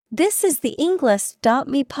This is the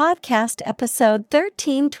Englist.me podcast episode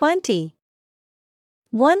 1320.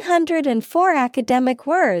 104 academic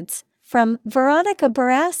words from Veronica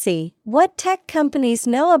Barassi. What tech companies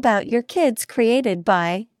know about your kids, created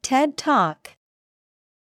by TED Talk.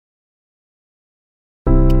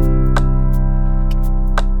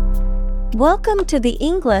 Welcome to the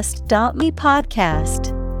Englist.me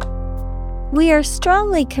podcast. We are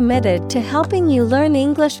strongly committed to helping you learn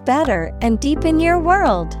English better and deepen your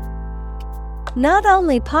world. Not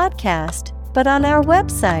only podcast, but on our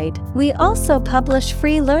website, we also publish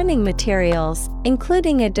free learning materials,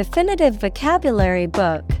 including a definitive vocabulary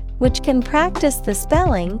book, which can practice the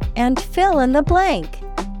spelling and fill in the blank.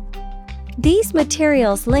 These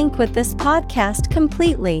materials link with this podcast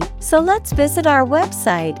completely, so let's visit our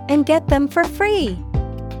website and get them for free.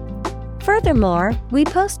 Furthermore, we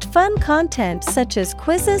post fun content such as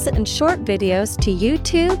quizzes and short videos to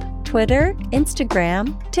YouTube, Twitter,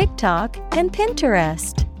 Instagram, TikTok, and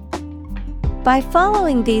Pinterest. By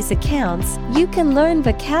following these accounts, you can learn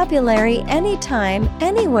vocabulary anytime,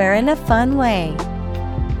 anywhere in a fun way.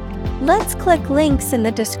 Let's click links in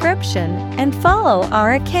the description and follow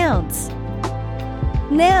our accounts.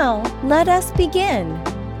 Now, let us begin.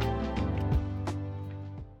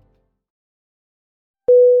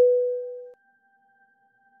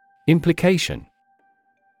 Implication.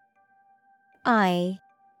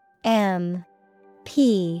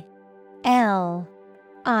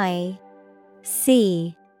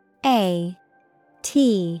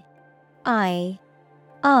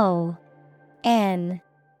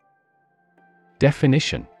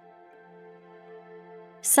 Definition.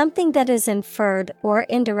 Something that is inferred or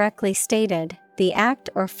indirectly stated, the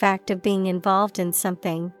act or fact of being involved in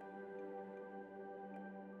something.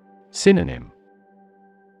 Synonym.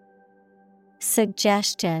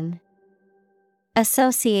 Suggestion,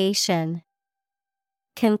 association,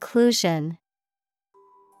 conclusion.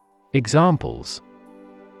 Examples.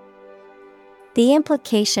 The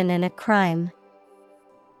implication in a crime.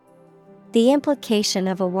 The implication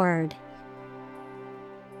of a word.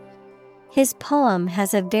 His poem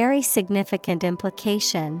has a very significant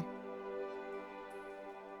implication.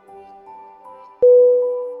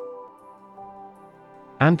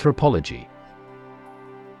 Anthropology.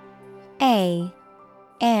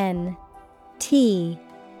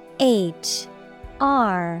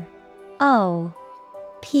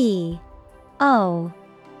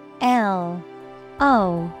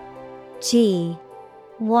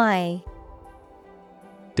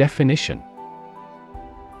 Definition.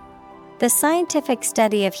 The scientific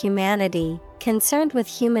study of humanity, concerned with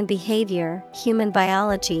human behavior, human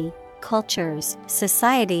biology, cultures,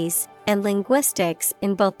 societies, and linguistics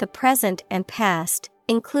in both the present and past,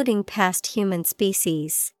 including past human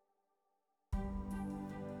species.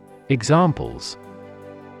 Examples.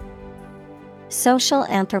 Social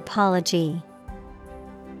anthropology.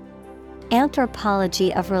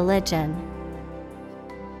 Anthropology of religion.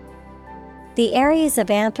 The areas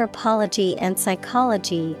of anthropology and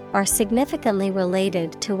psychology are significantly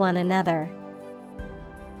related to one another.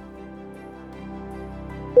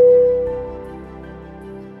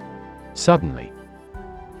 Suddenly.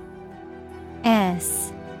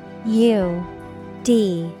 S-U-D-D-E-N-L-Y.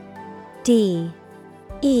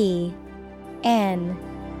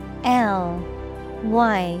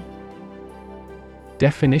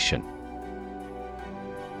 Definition.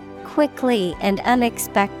 Quickly and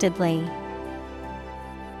unexpectedly.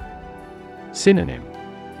 Synonym.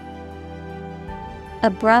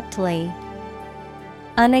 Abruptly,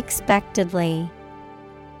 unexpectedly,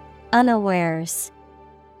 unawares.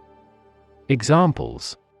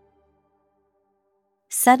 Examples.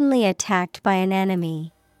 Suddenly attacked by an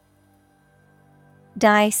enemy.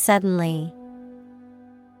 Die suddenly.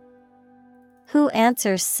 Who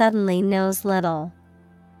answers suddenly knows little.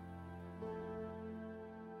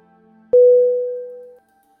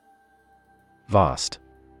 Vast.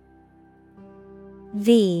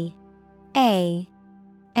 V-A-S-T.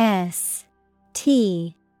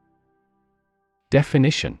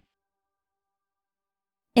 Definition.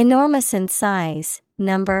 Enormous in size,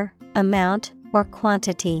 number, amount, or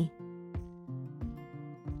quantity.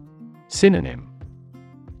 Synonym.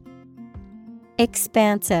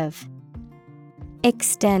 Expansive,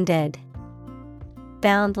 extended,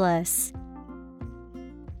 boundless.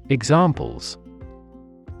 Examples.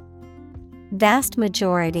 Vast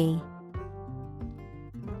majority.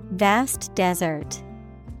 Vast desert.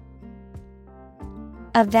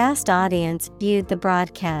 A vast audience viewed the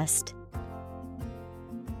broadcast.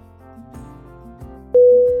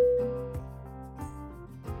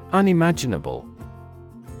 Unimaginable.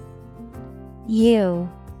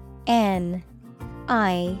 U N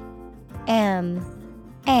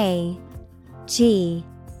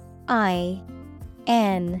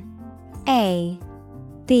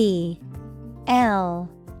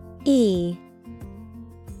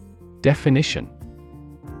Definition: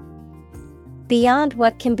 beyond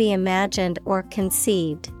what can be imagined or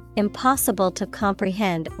conceived, impossible to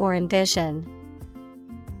comprehend or envision.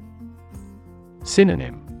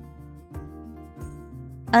 Synonym: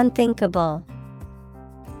 Unthinkable,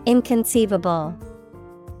 inconceivable,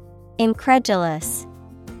 incredulous.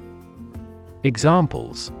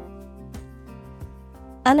 Examples: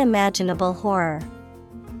 unimaginable horror,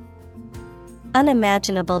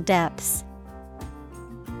 unimaginable depths.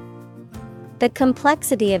 The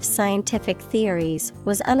complexity of scientific theories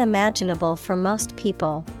was unimaginable for most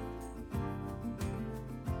people.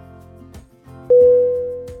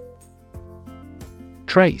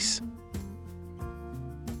 Trace.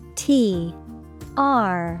 T-R-A-C-E.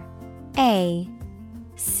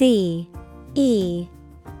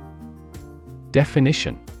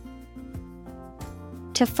 Definition: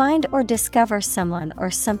 to find or discover someone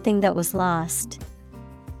or something that was lost.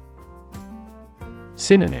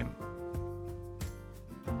 Synonym: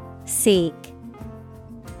 Seek,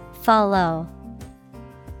 follow,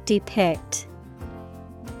 depict.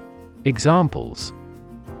 Examples: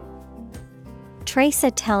 trace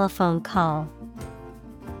a telephone call,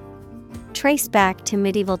 trace back to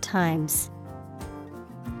medieval times.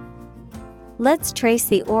 Let's trace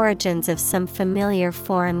the origins of some familiar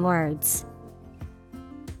foreign words.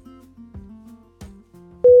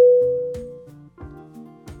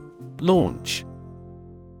 Launch.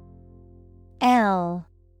 L-A-U-N-C-H.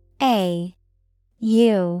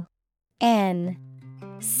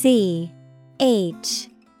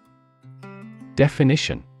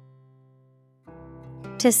 Definition: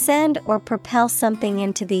 to send or propel something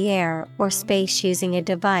into the air or space using a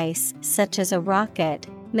device such as a rocket,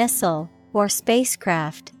 missile, or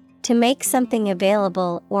spacecraft, to make something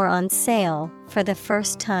available or on sale for the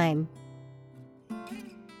first time.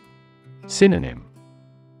 Synonym: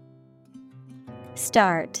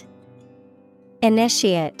 start,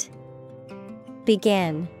 initiate,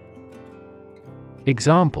 begin.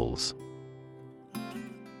 Examples: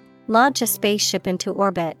 launch a spaceship into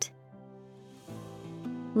orbit,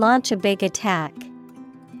 launch a big attack.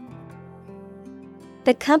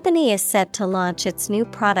 The company is set to launch its new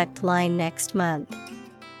product line next month.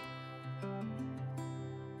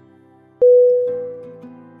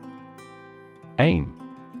 Aim.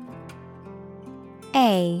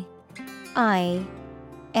 A-I-M.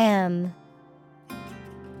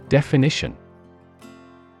 Definition: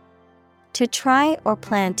 to try or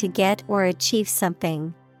plan to get or achieve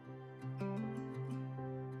something.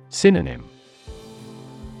 Synonym: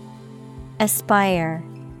 aspire,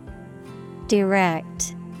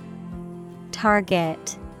 direct,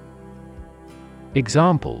 target.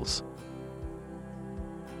 Examples: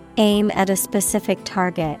 aim at a specific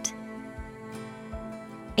target,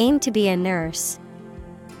 aim to be a nurse.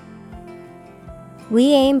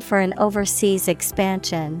 We aim for an overseas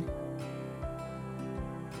expansion.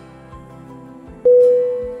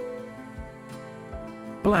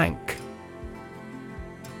 Blank.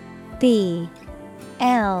 B-L-A-N-K.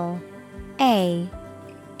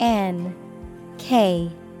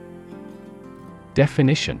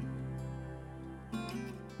 Definition: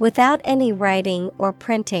 without any writing or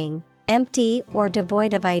printing, empty or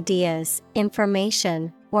devoid of ideas,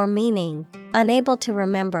 information, or meaning, unable to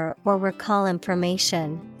remember or recall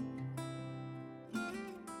information.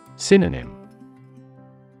 Synonym: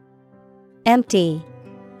 empty,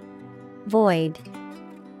 void,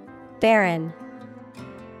 barren.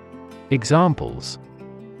 Examples: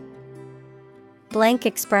 blank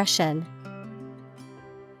expression,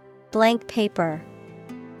 blank paper.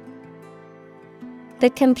 The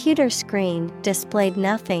computer screen displayed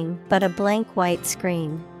nothing but a blank white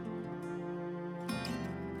screen.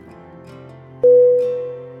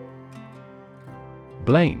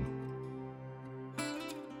 Blame.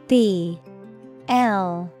 B-L-A-M-E.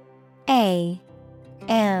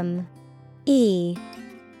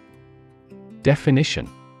 Definition: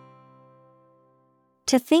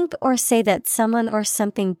 to think or say that someone or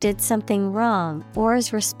something did something wrong or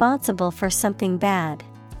is responsible for something bad.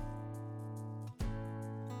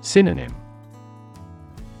 Synonym: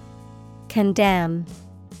 condemn,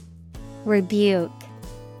 rebuke,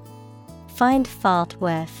 find fault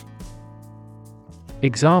with.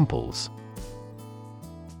 Examples: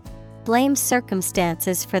 blame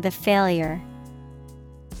circumstances for the failure,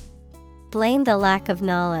 blame the lack of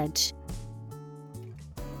knowledge.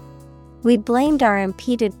 We blamed our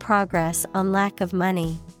impeded progress on lack of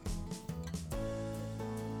money.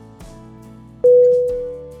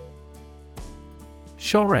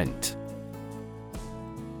 Shorent.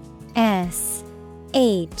 Sharent.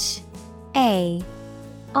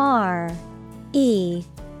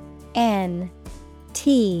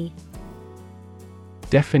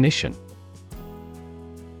 Definition.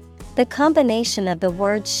 The combination of the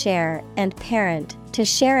words share and parent to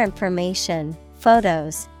share information,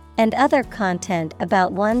 photos, and other content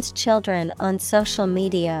about one's children on social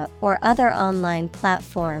media or other online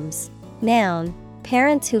platforms. Noun,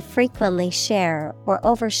 parents who frequently share or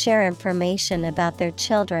overshare information about their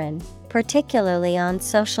children, particularly on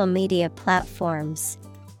social media platforms.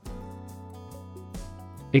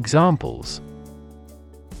 Examples.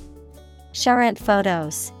 Shorent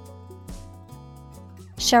photos.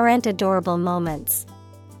 Shorent adorable moments.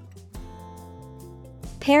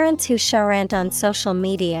 Parents who shorent on social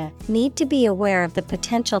media need to be aware of the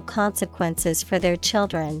potential consequences for their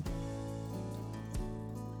children.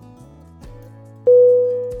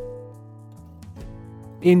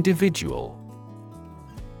 Individual.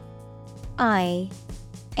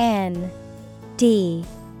 INDIVIDUAL.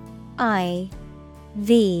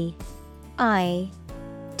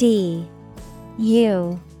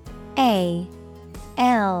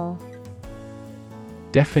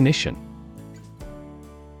 Definition.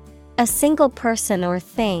 A single person or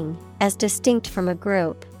thing, as distinct from a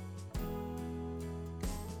group.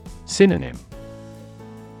 Synonym.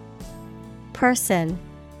 Person,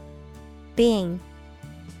 being,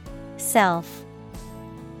 self.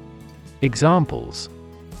 Examples.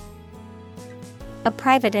 A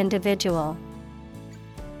private individual.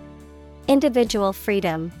 Individual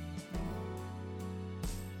freedom.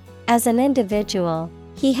 As an individual,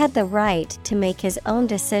 he had the right to make his own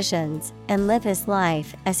decisions and live his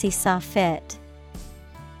life as he saw fit.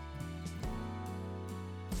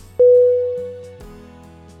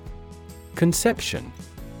 Conception.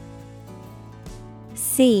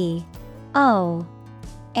 CONCEPTION.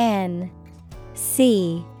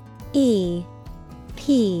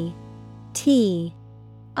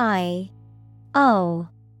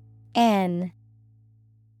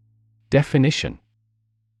 Definition.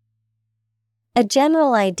 A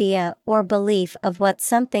general idea or belief of what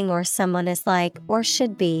something or someone is like or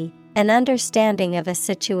should be, an understanding of a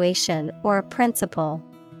situation or a principle.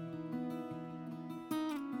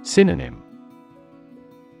 Synonym.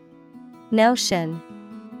 Notion,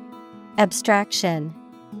 abstraction,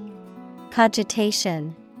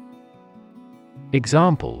 cogitation.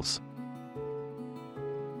 Examples.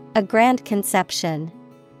 A grand conception.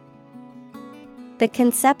 The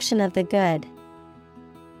conception of the good.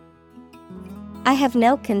 I have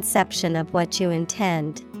no conception of what you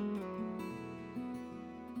intend.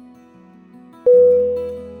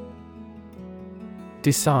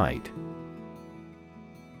 Decide.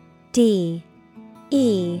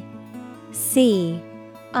 DECIDE.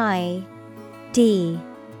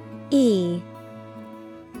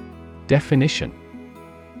 Definition.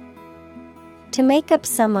 To make up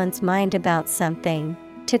someone's mind about something,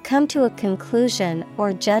 to come to a conclusion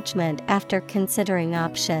or judgment after considering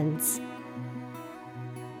options.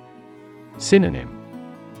 Synonym.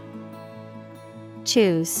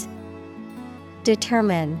 Choose,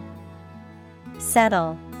 determine,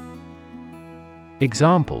 settle.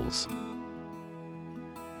 Examples.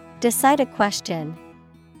 Decide a question.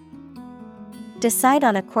 Decide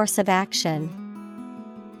on a course of action.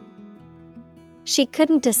 She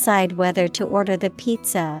couldn't decide whether to order the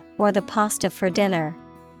pizza or the pasta for dinner.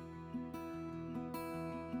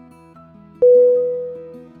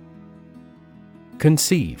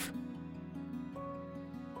 Conceive.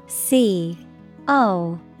 CONCEIVE.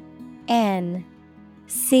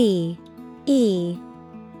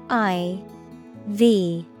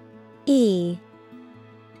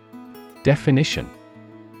 Definition.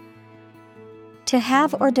 To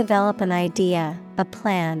have or develop an idea, a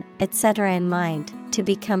plan, etc. in mind, to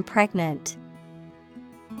become pregnant.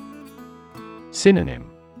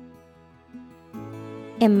 Synonym.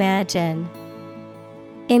 Imagine,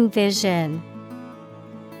 envision,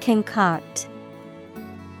 concoct.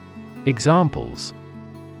 Examples.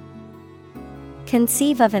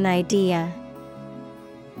 Conceive of an idea.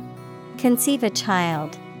 Conceive a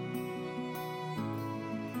child.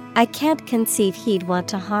 I can't conceive he'd want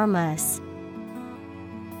to harm us.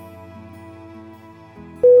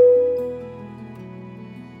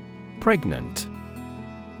 Pregnant.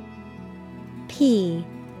 PREGNANT.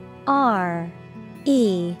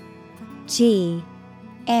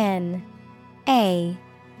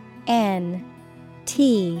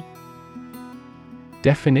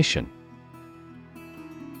 Definition.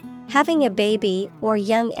 Having a baby or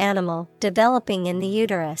young animal developing in the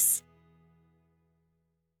uterus.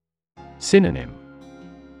 Synonym.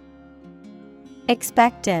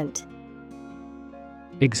 Expectant.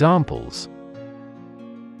 Examples: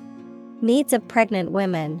 Needs of pregnant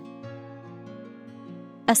women.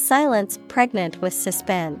 A silence pregnant with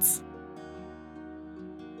suspense.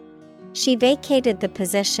 She vacated the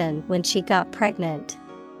position when she got pregnant.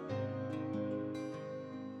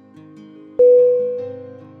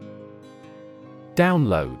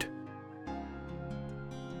 Download.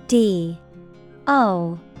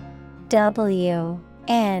 DOWNLOAD.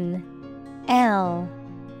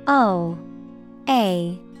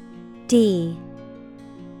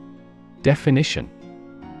 Definition: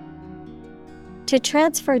 To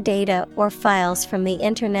transfer data or files from the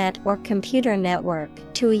Internet or computer network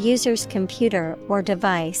to a user's computer or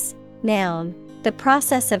device. Noun, the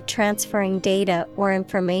process of transferring data or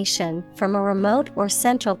information from a remote or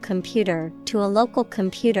central computer to a local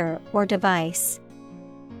computer or device.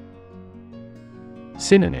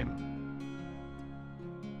 Synonym: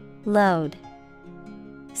 Load,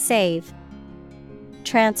 save,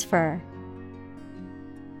 transfer.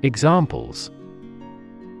 Examples: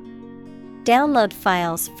 Download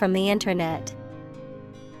files from the Internet.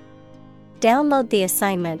 Download the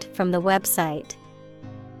assignment from the website.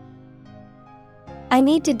 I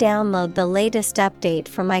need to download the latest update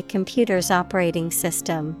for my computer's operating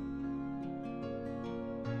system.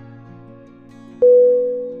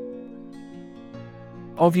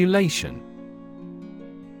 Ovulation.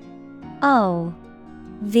 OVULATION.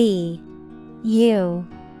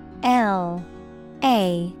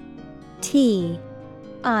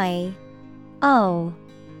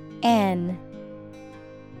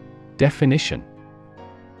 Definition: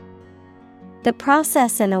 The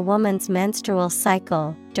process in a woman's menstrual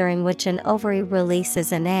cycle during which an ovary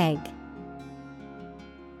releases an egg.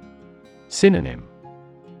 Synonym: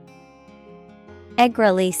 Egg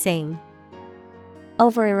releasing,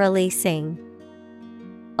 ovary releasing,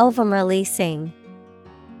 ovum releasing.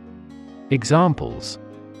 Examples: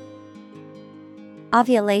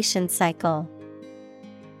 Ovulation cycle.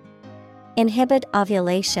 Inhibit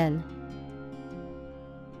ovulation.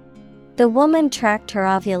 The woman tracked her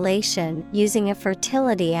ovulation using a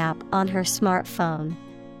fertility app on her smartphone.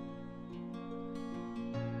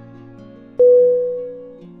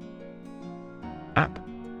 App.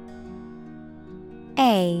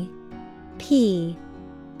 A-P-P.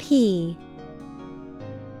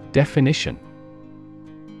 Definition: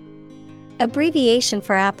 Abbreviation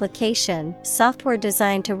for application, software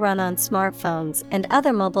designed to run on smartphones and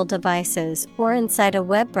other mobile devices or inside a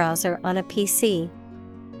web browser on a PC.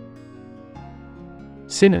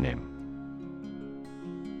 Synonym: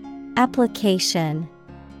 Application,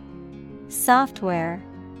 software.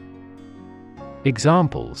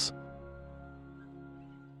 Examples: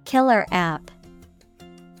 Killer app.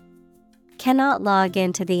 Cannot log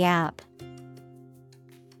into the app.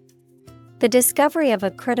 The discovery of a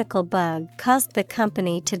critical bug caused the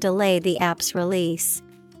company to delay the app's release.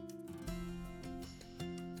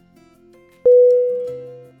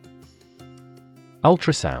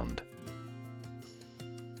 Ultrasound.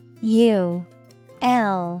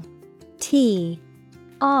 ULTRASOUND.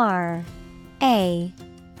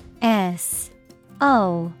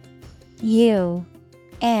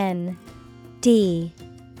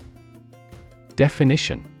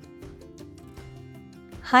 Definition: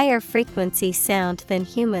 Higher frequency sound than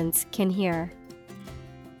humans can hear.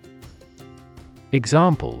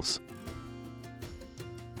 Examples: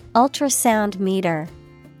 Ultrasound meter.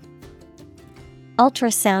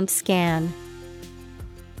 Ultrasound scan.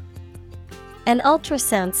 An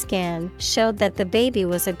ultrasound scan showed that the baby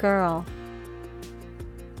was a girl.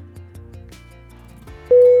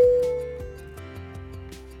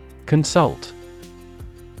 Consult.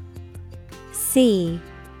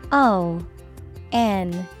 CONSULT.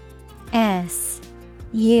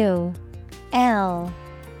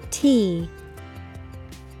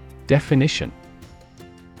 Definition: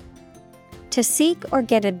 To seek or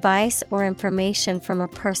get advice or information from a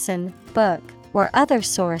person, book, or other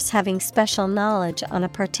source having special knowledge on a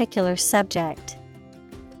particular subject.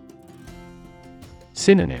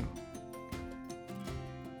 Synonym: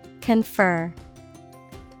 Confer,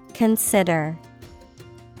 consider,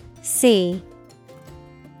 see.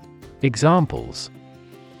 Examples: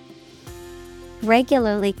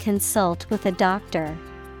 Regularly consult with a doctor.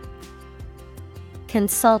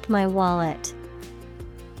 Consult my wallet.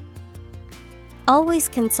 Always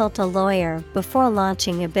consult a lawyer before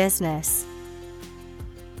launching a business.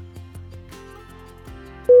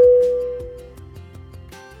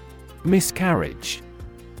 Miscarriage.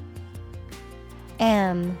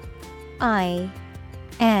 MISCARRIAGE.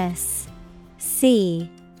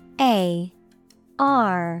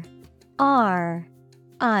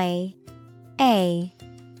 A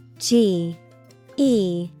G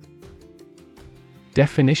E.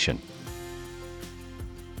 Definition: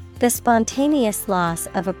 the spontaneous loss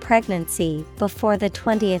of a pregnancy before the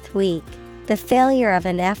 20th week, the failure of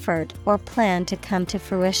an effort or plan to come to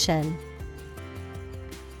fruition.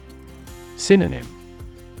 Synonym: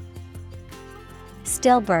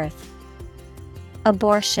 stillbirth,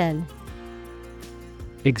 abortion.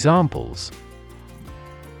 Examples: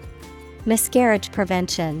 miscarriage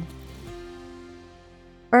prevention,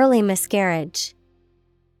 early miscarriage.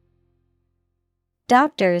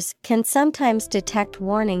 Doctors can sometimes detect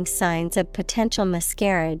warning signs of potential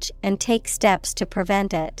miscarriage and take steps to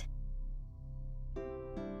prevent it.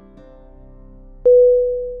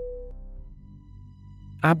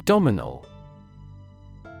 Abdominal.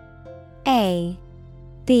 A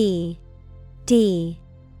B D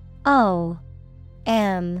O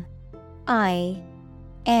M I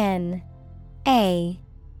N A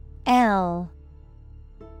L.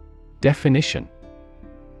 Definition: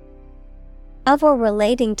 of or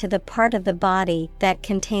relating to the part of the body that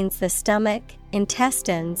contains the stomach,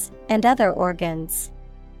 intestines, and other organs.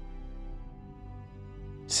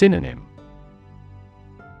 Synonym: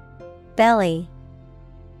 belly,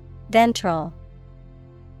 ventral.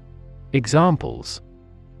 Examples: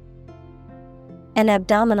 an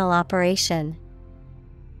abdominal operation,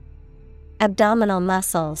 abdominal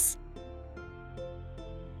muscles.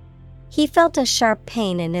 He felt a sharp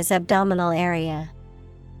pain in his abdominal area.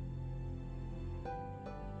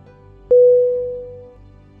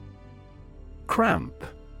 Cramp.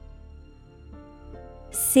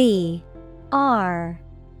 C R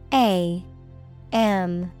A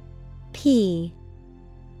M P.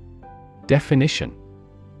 Definition: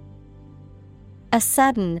 a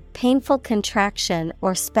sudden, painful contraction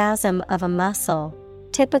or spasm of a muscle,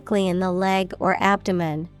 typically in the leg or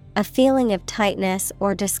abdomen, a feeling of tightness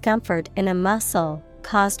or discomfort in a muscle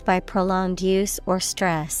caused by prolonged use or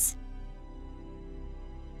stress.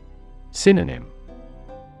 Synonym: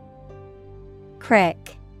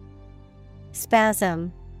 crick,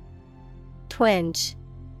 spasm, twinge.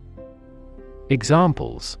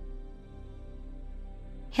 Examples: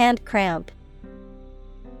 hand cramp,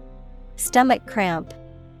 stomach cramp.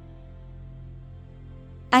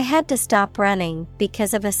 I had to stop running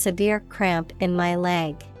because of a severe cramp in my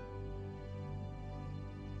leg.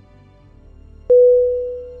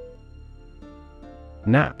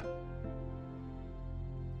 Nap.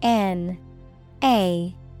 N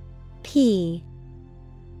A P.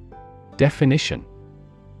 Definition: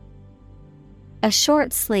 a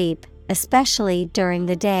short sleep, especially during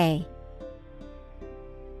the day.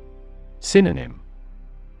 Synonym: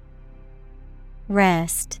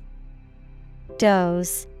 rest,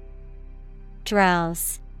 doze,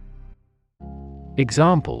 drowse.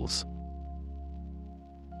 Examples: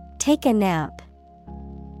 take a nap,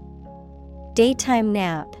 daytime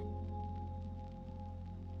nap.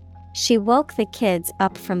 She woke the kids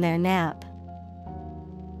up from their nap.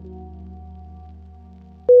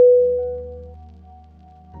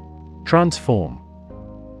 Transform.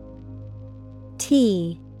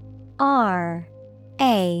 T R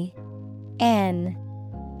A N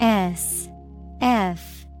S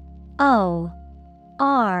F O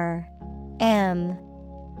R M.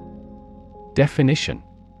 Definition: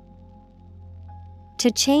 to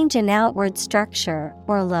change an outward structure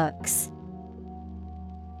or looks.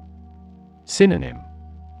 Synonym: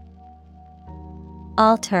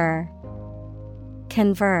 alter,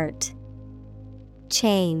 convert,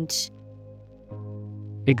 change.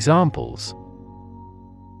 Examples: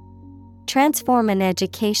 transform an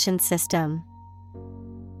education system,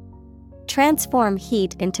 transform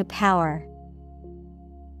heat into power.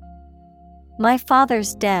 My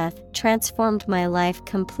father's death transformed my life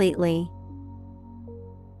completely.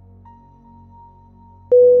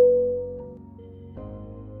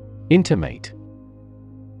 Intimate.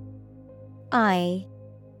 I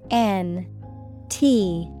N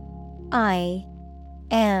T I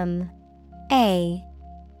M A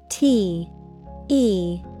T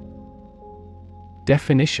E.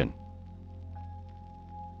 Definition: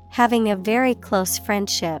 having a very close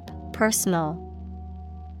friendship, personal.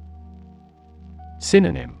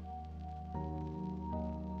 Synonym: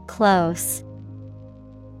 close,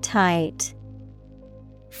 tight,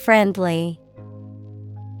 friendly.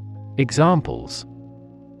 Examples: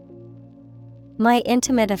 my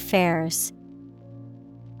intimate affairs,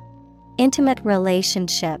 intimate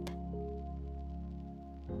relationship.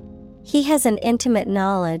 He has an intimate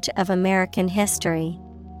knowledge of American history.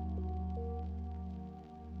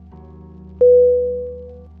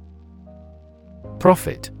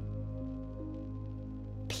 Profit.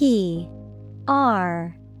 P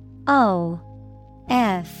R O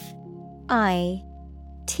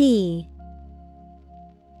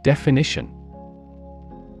Definition: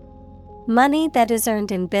 money that is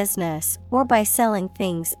earned in business or by selling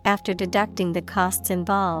things after deducting the costs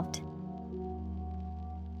involved.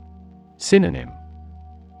 Synonym: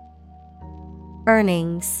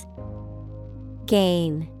 Earnings,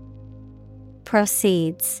 gain,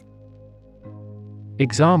 proceeds.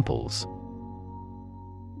 Examples: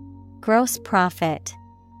 gross profit,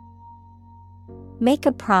 make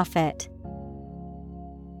a profit.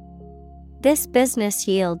 This business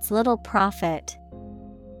yields little profit.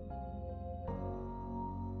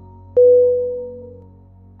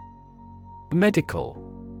 Medical.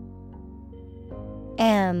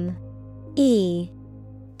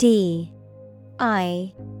 MEDICAL.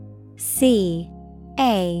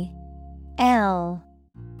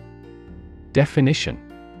 Definition: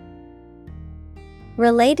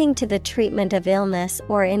 relating to the treatment of illness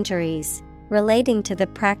or injuries, relating to the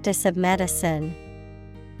practice of medicine.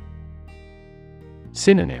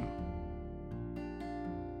 Synonym: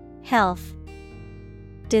 health,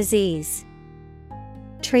 disease,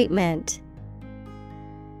 treatment.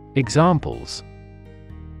 Examples: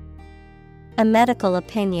 a medical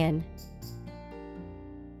opinion,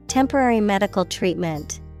 temporary medical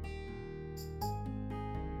treatment.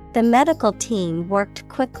 The medical team worked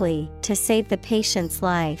quickly to save the patient's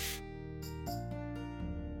life.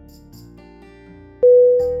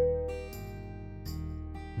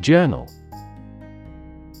 Journal.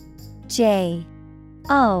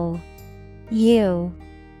 JOURNAL.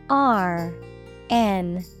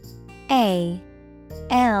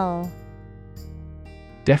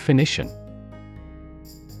 Definition: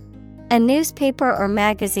 a newspaper or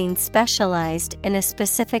magazine specialized in a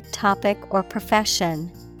specific topic or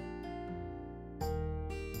profession.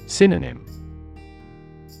 Synonym: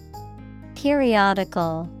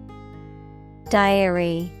 periodical,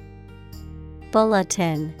 diary,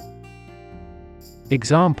 bulletin.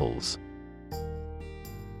 Examples: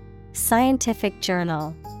 scientific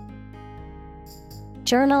journal,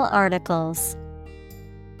 journal articles.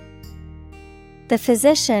 The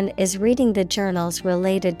physician is reading the journals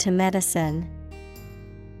related to medicine.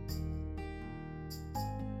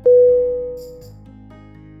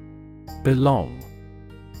 Belong.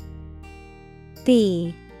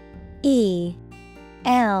 BELONG.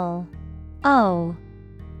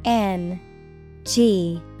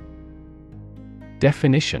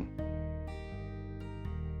 Definition: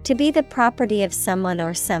 to be the property of someone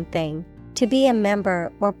or something, to be a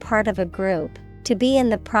member or part of a group, to be in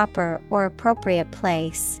the proper or appropriate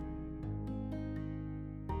place.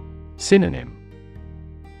 Synonym: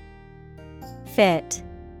 fit,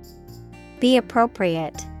 be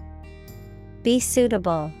appropriate, be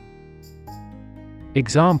suitable.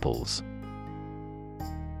 Examples: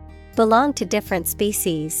 belong to different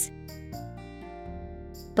species,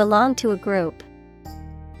 belong to a group.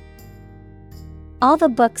 All the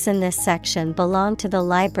books in this section belong to the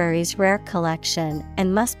library's rare collection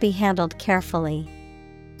and must be handled carefully.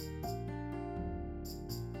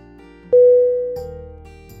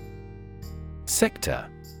 Sector.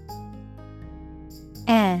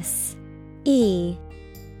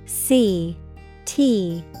 SECTOR.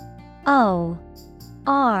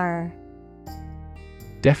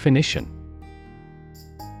 Definition: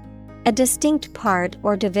 a distinct part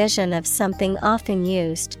or division of something, often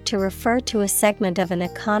used to refer to a segment of an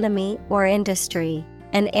economy or industry,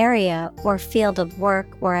 an area or field of work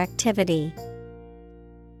or activity.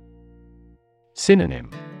 Synonym: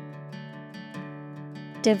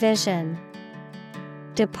 division,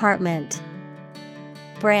 department,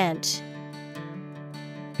 branch.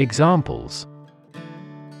 Examples: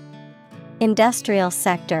 industrial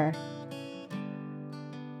sector,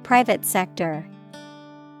 private sector.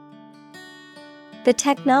 The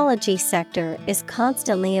technology sector is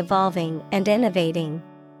constantly evolving and innovating.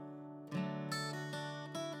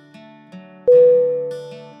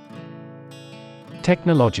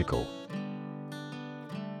 Technological.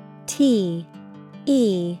 Technological.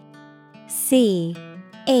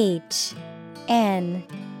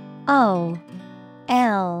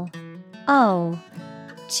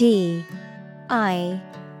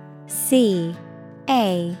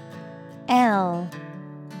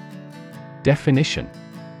 Definition: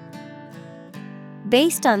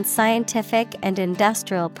 based on scientific and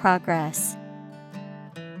industrial progress.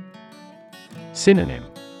 Synonym: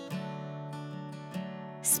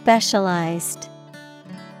 specialized,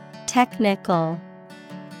 technical.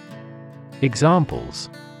 Examples: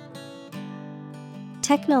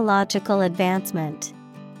 technological advancement,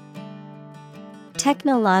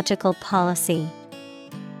 technological policy.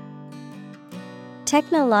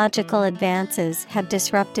 Technological advances have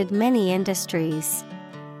disrupted many industries.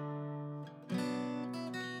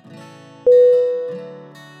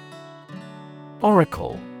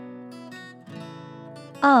 Oracle.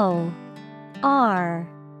 O-R-A-C-L-E.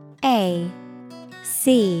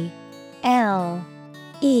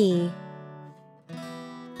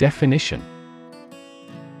 Definition: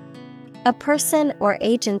 a person or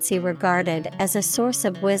agency regarded as a source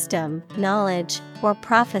of wisdom, knowledge, or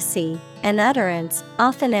prophecy, an utterance,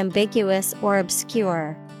 often ambiguous or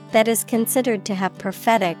obscure, that is considered to have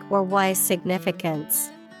prophetic or wise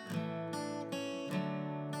significance.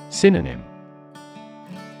 Synonym: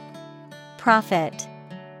 Prophet,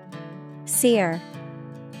 seer,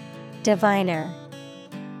 diviner.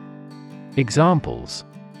 Examples: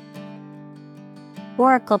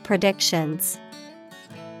 Oracle predictions.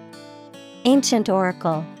 Ancient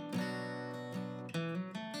oracle.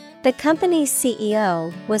 The company's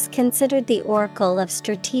CEO was considered the oracle of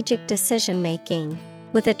strategic decision-making,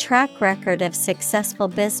 with a track record of successful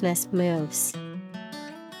business moves.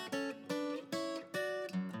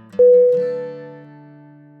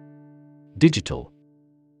 Digital.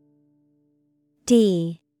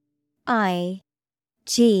 D-I-G-I-T-A-L.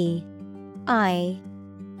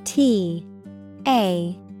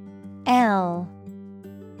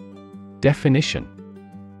 Definition: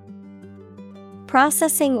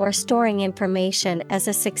 processing or storing information as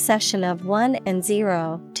a succession of 1 and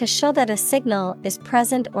 0 to show that a signal is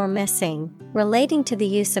present or missing, relating to the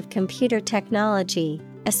use of computer technology,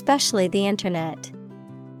 especially the Internet.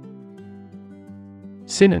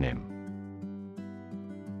 Synonym: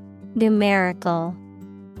 numerical,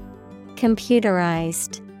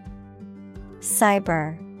 computerized,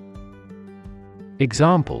 cyber.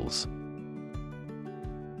 Examples: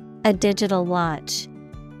 a digital watch.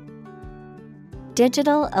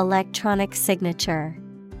 Digital electronic signature.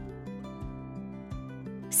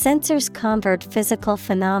 Sensors convert physical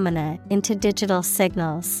phenomena into digital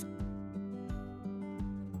signals.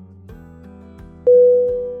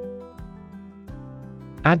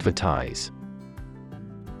 Advertise.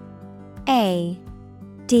 A-D-V-E-R-T-I-S-E.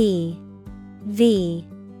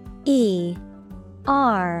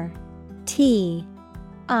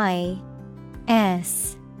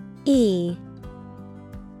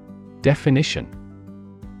 Definition: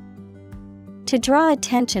 to draw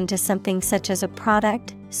attention to something such as a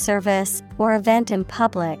product, service, or event in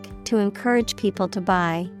public, to encourage people to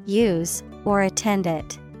buy, use, or attend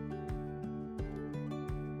it.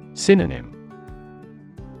 Synonym: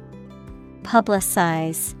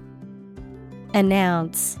 publicize,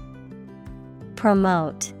 announce,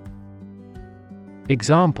 promote.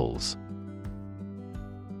 Examples: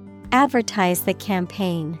 advertise the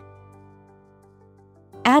campaign.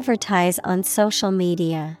 Advertise on social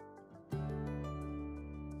media.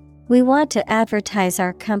 We want to advertise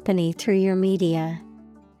our company through your media.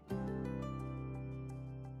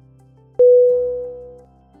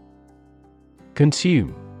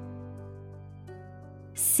 Consume.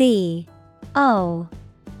 C-O-N-S-U-M-E.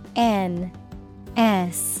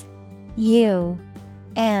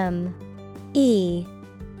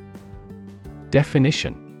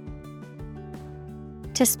 Definition: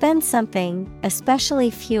 to spend something, especially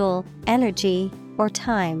fuel, energy, or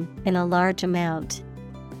time, in a large amount.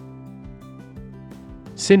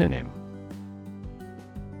 Synonym: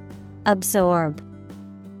 absorb,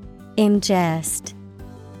 ingest,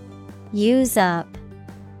 use up.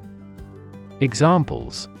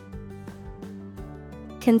 Examples: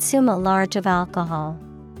 consume a large of alcohol.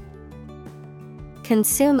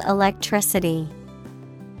 Consume electricity.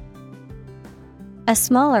 A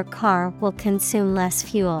smaller car will consume less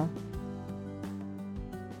fuel.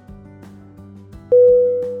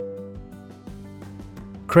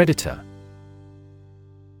 Creditor.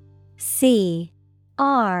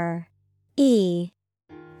 C-R-E-D-I-T-O-R.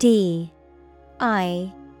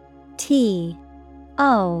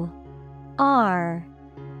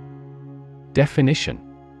 Definition: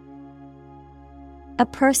 a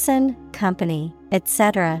person, company,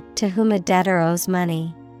 etc., to whom a debtor owes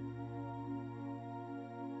money.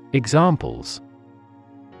 Examples: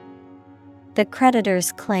 the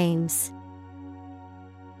creditor's claims.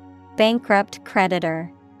 Bankrupt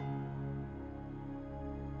creditor.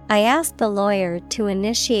 I asked the lawyer to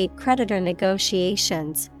initiate creditor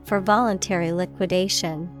negotiations for voluntary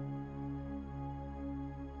liquidation.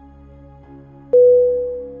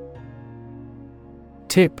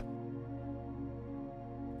 Tip.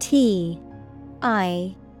 T-I-P.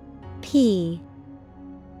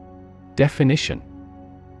 Definition: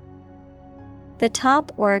 the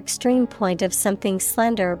top or extreme point of something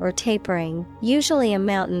slender or tapering, usually a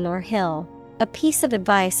mountain or hill, A piece of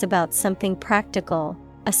advice about something practical,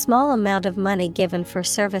 a small amount of money given for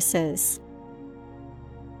services.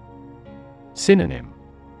 Synonym: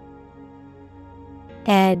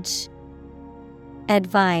 Edge,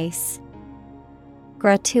 advice,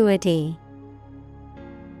 gratuity.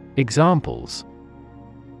 Examples: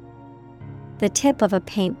 The tip of a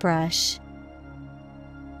paintbrush.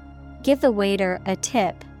 Give the waiter a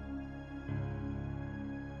tip.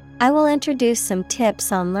 I will introduce some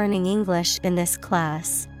tips on learning English in this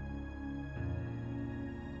class.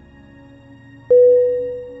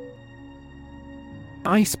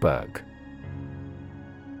 Iceberg.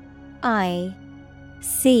 I-C-E-B-E-R-G.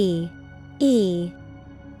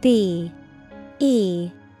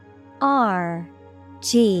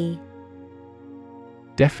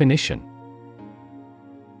 Definition: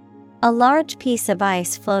 A large piece of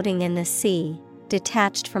ice floating in the sea,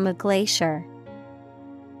 detached from a glacier.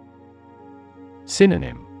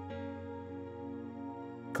 Synonym: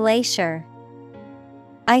 Glacier,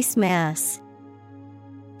 ice mass,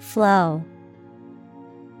 flow.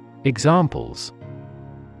 Examples: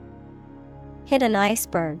 Hit an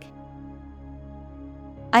iceberg.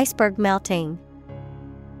 Iceberg melting.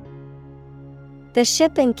 The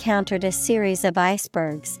ship encountered a series of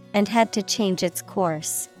icebergs and had to change its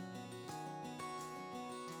course.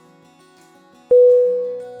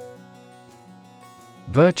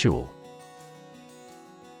 Virtual.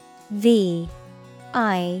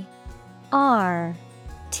 V-I-R-T-U-A-L.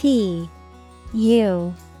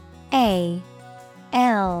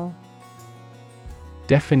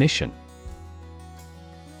 Definition: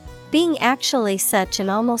 Being actually such in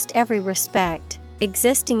almost every respect,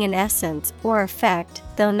 existing in essence or effect,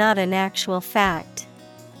 though not an actual fact.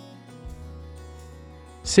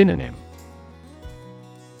 Synonym: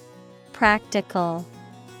 Practical.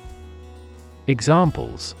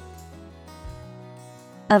 Examples: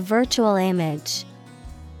 A virtual image.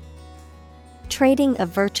 Trading of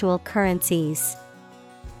virtual currencies.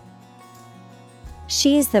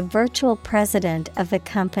 She is the virtual president of the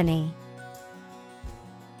company.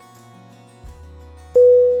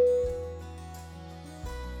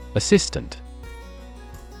 Assistant.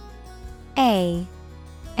 A-S-S-I-S-T-A-N-T.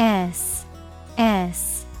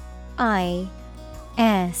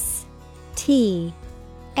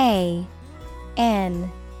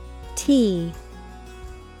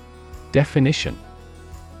 Definition: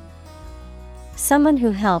 Someone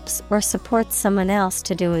who helps or supports someone else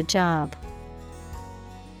to do a job.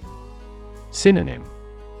 Synonym: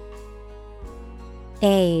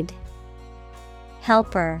 Aid,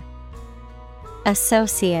 helper,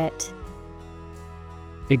 associate.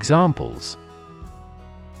 Examples: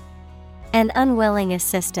 An unwilling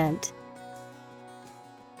assistant.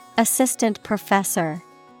 Assistant professor.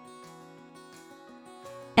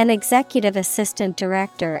 An executive assistant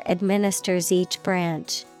director administers each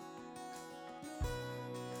branch.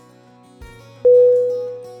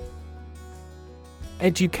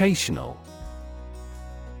 Educational.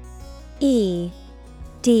 E-D-U-C-A-T-I-O-N-A-L.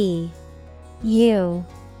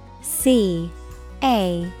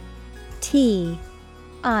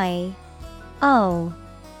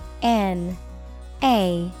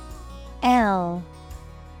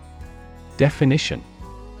 Definition: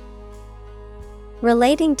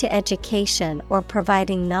 Relating to education or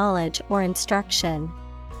providing knowledge or instruction.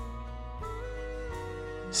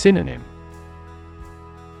 Synonym: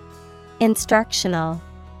 Instructional,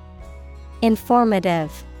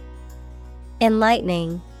 informative,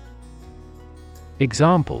 enlightening.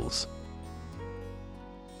 Examples: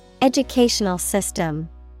 Educational system.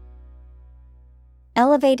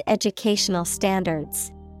 Elevate educational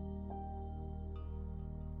standards.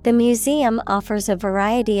 The museum offers a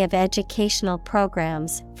variety of educational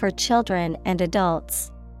programs for children and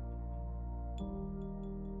adults.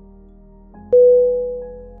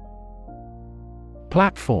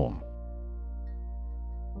 Platform.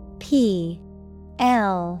 P-L-A-T-F-O-R-M.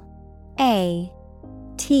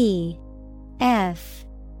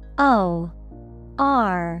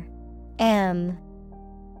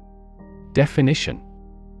 Definition: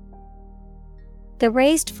 The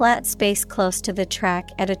raised flat space close to the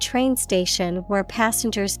track at a train station where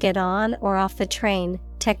passengers get on or off the train.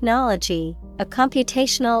 Technology, a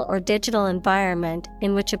computational or digital environment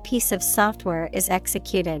in which a piece of software is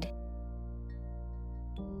executed.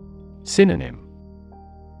 Synonym: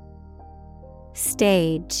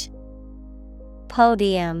 Stage,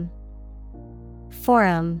 podium,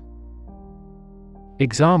 forum.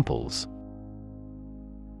 Examples: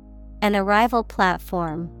 An arrival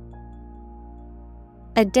platform.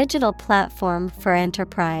 A digital platform for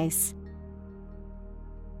enterprise.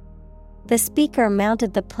 The speaker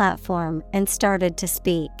mounted the platform and started to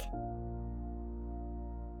speak.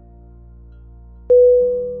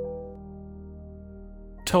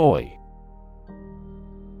 Toy.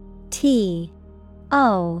 T-O-Y.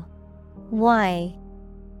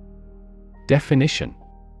 Definition: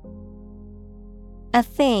 A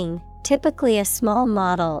thing, typically a small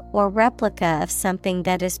model or replica of something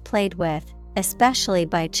that is played with, especially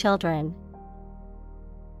by children.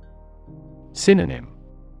 Synonym: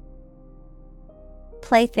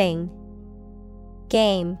 Plaything,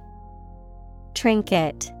 game,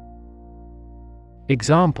 trinket.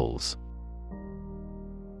 Examples: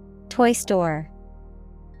 Toy store,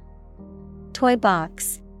 toy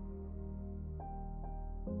box.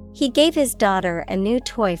 He gave his daughter a new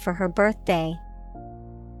toy for her birthday.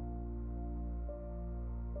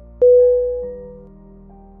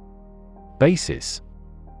 Basis: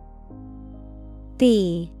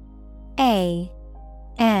 B-A-S-I-S.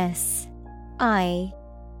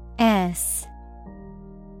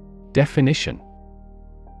 Definition: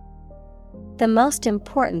 The most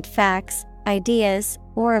important facts, ideas,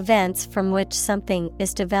 or events from which something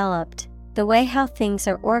is developed, the way how things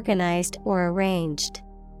are organized or arranged.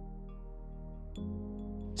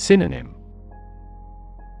 Synonym: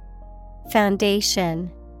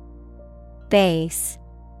 Foundation, base,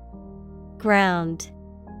 ground.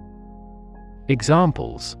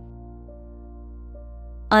 Examples: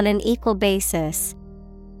 On an equal basis.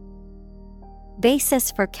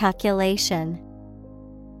 Basis for calculation.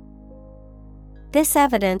 This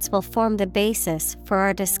evidence will form the basis for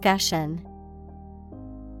our discussion.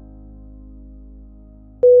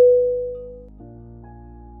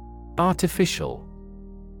 Artificial.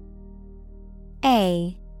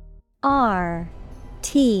 A R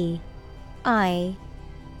T I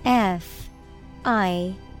F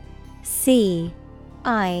I C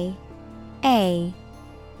I A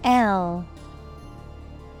L.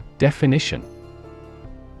 Definition: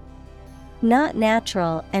 Not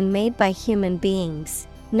natural and made by human beings,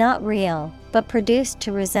 not real, but produced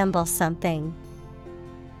to resemble something.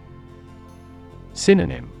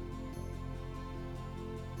 Synonym: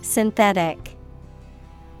 Synthetic,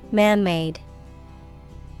 man-made,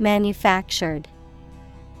 manufactured.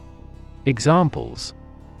 Examples: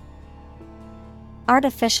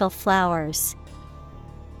 Artificial flowers,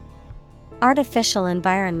 artificial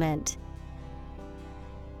environment.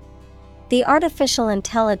 The artificial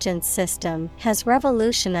intelligence system has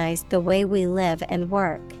revolutionized the way we live and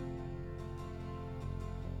work.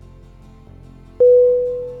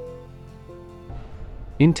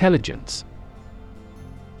 Intelligence.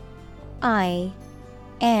 I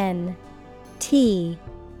N T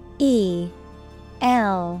E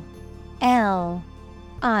L L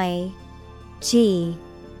I G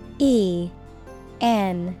E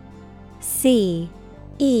N C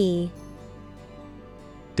E.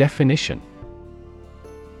 Definition: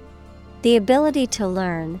 The ability to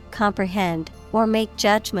learn, comprehend, or make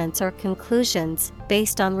judgments or conclusions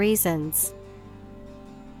based on reasons.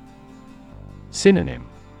 Synonym: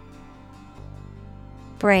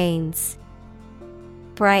 Brains,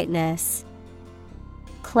 brightness,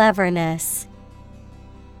 cleverness.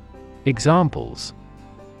 Examples: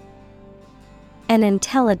 An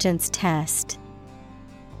intelligence test.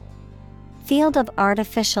 Field of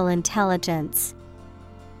artificial intelligence.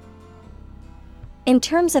 In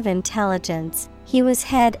terms of intelligence, he was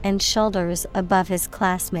head and shoulders above his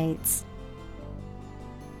classmates.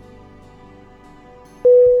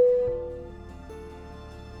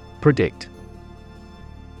 Predict.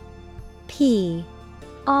 P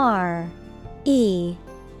R E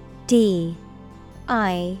D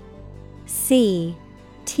I C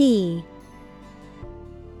T.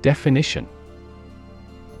 Definition: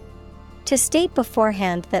 To state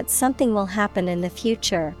beforehand that something will happen in the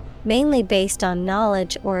future, mainly based on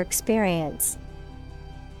knowledge or experience.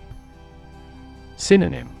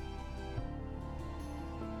 Synonym: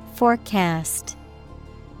 Forecast,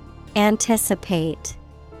 anticipate,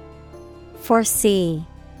 foresee.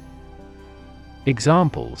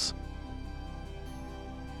 Examples: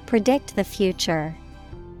 Predict the future.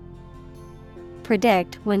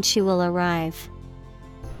 Predict when she will arrive.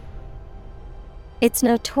 It's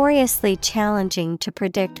notoriously challenging to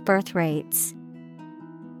predict birth rates.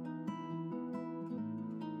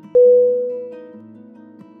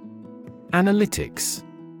 Analytics.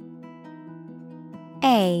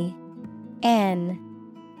 A N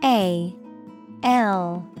A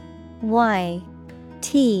L Y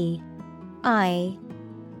T I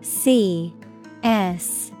C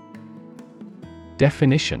S.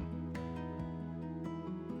 Definition: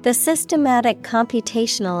 The systematic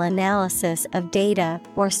computational analysis of data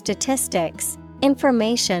or statistics,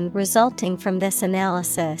 information resulting from this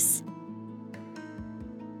analysis.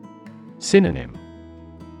 Synonym: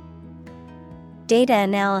 Data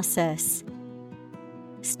analysis,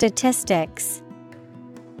 Statistics.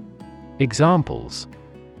 Examples: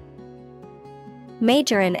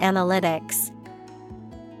 Major in analytics.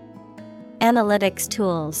 Analytics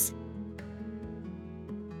tools.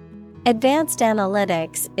 Advanced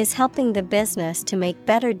analytics is helping the business to make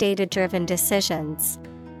better data-driven decisions.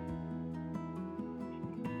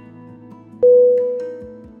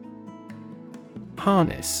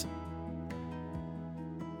 Harness.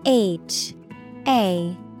 Harness.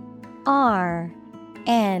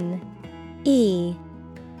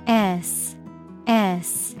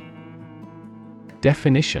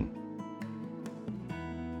 Definition: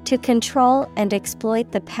 To control and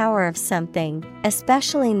exploit the power of something,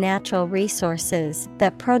 especially natural resources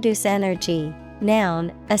that produce energy.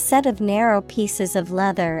 Noun, a set of narrow pieces of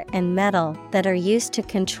leather and metal that are used to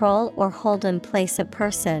control or hold in place a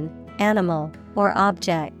person, animal, or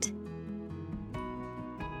object.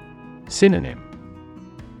 Synonym: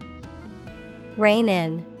 Rein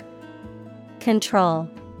in. Control.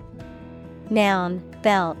 Noun,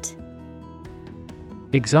 belt.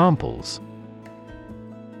 Examples: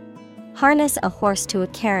 Harness a horse to a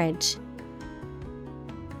carriage.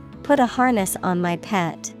 Put a harness on my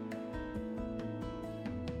pet.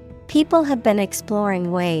 People have been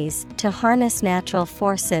exploring ways to harness natural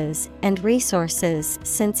forces and resources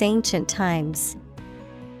since ancient times.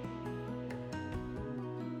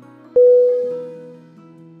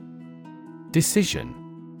 Decision.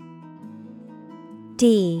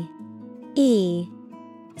 D-E-C-I-S-I-O-N.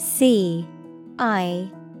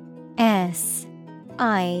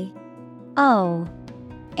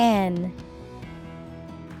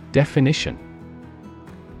 Definition: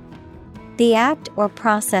 The act or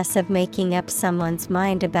process of making up someone's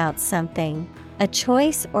mind about something, a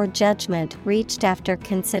choice or judgment reached after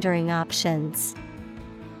considering options.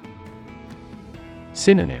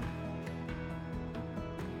 Synonym: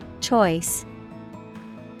 Choice,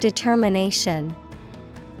 determination,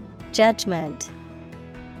 judgment.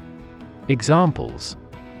 Examples: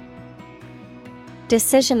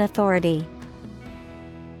 Decision authority.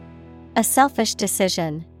 A selfish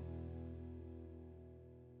decision.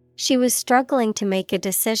 She was struggling to make a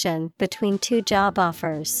decision between two job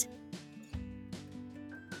offers.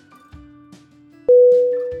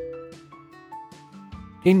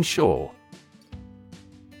 Insure.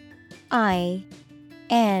 I-N-S-U-R-E.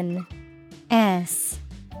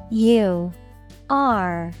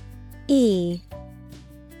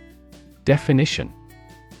 Definition: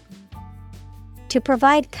 To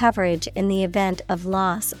provide coverage in the event of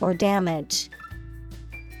loss or damage.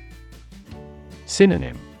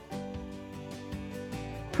 Synonym: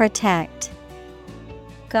 Protect,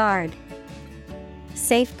 guard,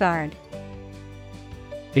 safeguard.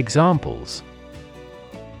 Examples: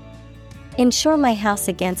 Insure my house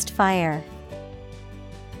against fire.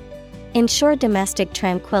 Ensure domestic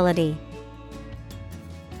tranquility.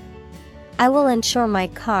 I will insure my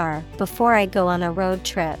car before I go on a road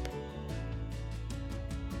trip.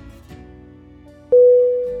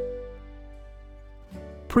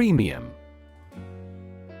 Premium.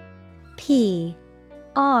 P-R-E-M-I-U-M.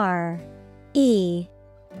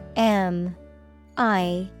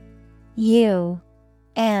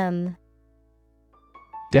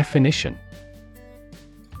 Definition: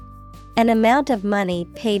 An amount of money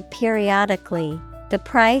paid periodically, the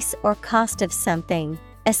price or cost of something,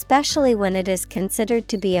 especially when it is considered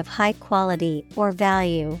to be of high quality or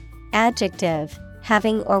value. Adjective,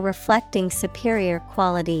 having or reflecting superior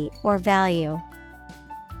quality or value.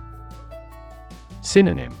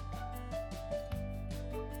 Synonym: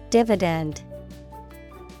 Dividend,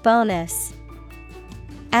 bonus.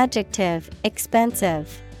 Adjective,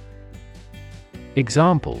 expensive.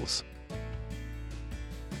 Examples: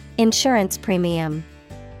 Insurance premium.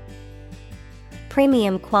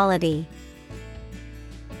 Premium quality.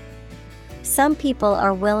 Some people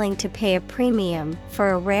are willing to pay a premium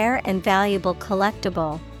for a rare and valuable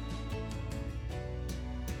collectible.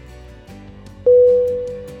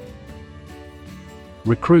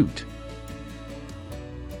 Recruit.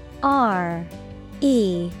 R-E-C-R-U-I-T.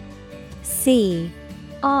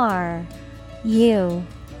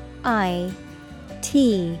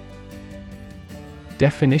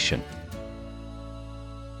 Definition: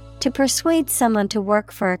 To persuade someone to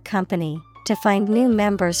work for a company, to find new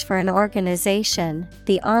members for an organization,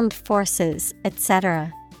 the armed forces,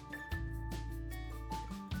 etc.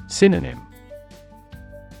 Synonym: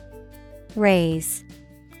 Raise,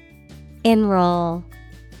 enroll,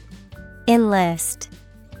 enlist.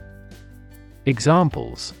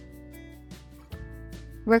 Examples: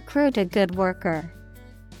 Recruit a good worker.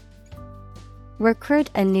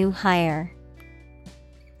 Recruit a new hire.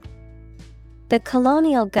 The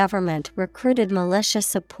colonial government recruited militia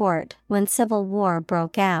support when civil war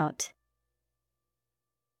broke out.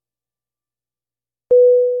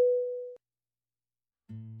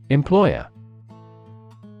 Employer.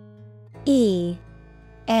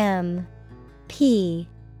 EMPLOYER.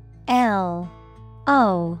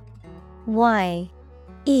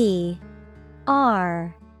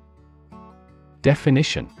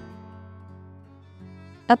 Definition.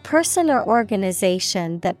 A person or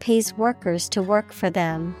organization that pays workers to work for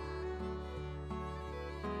them.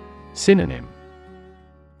 Synonym.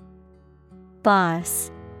 Boss,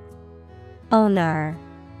 owner,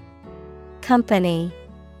 company.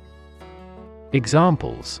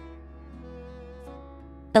 Examples.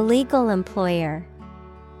 Illegal employer.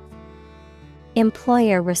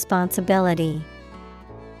 Employer responsibility.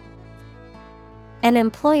 An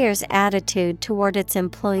employer's attitude toward its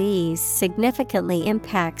employees significantly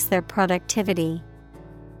impacts their productivity.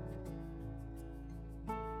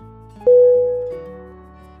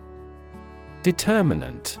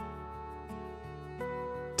 Determinant.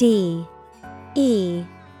 DETERMINANT.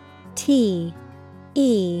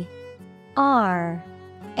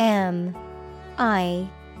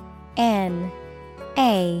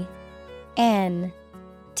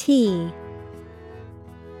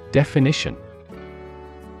 Definition.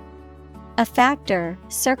 A factor,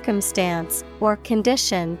 circumstance, or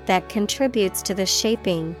condition that contributes to the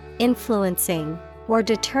shaping, influencing, or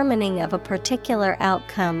determining of a particular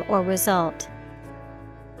outcome or result.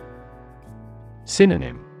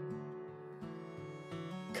 Synonym.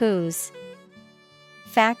 Cause,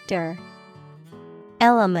 factor,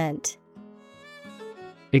 element.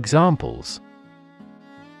 Examples.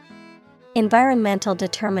 Environmental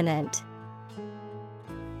determinant.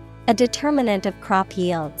 A determinant of crop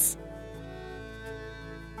yields.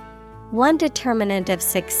 One determinant of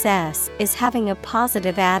success is having a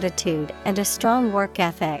positive attitude and a strong work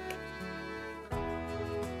ethic.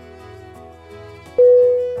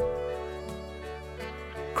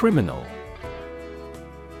 Criminal.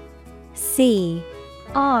 CRIMINAL.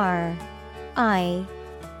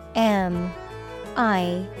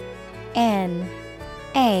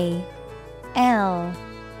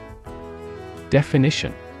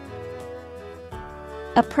 Definition.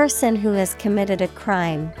 A person who has committed a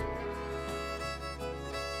crime.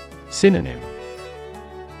 Synonym.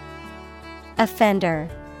 Offender,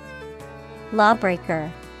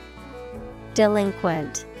 lawbreaker,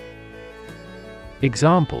 delinquent.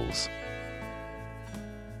 Examples.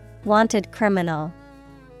 Wanted criminal.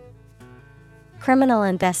 Criminal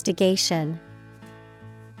investigation.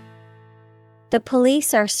 The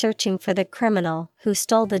police are searching for the criminal who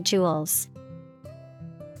stole the jewels.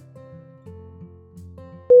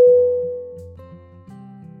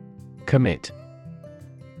 Commit.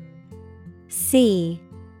 COMMIT.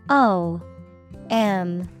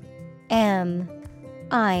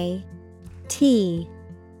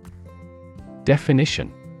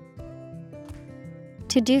 Definition.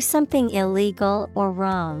 To do something illegal or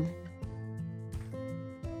wrong.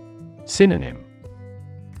 Synonym.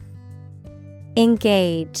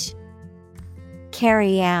 Engage,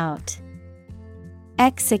 carry out,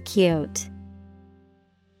 execute.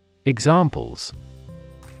 Examples.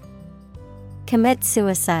 Commit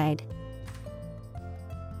suicide.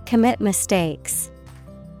 Commit mistakes.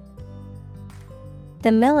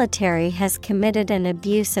 The military has committed an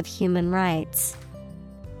abuse of human rights.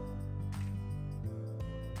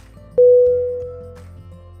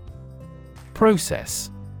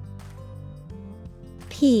 Process.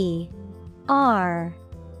 PROCESS.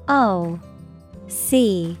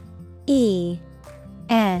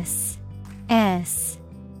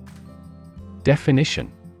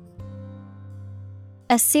 Definition.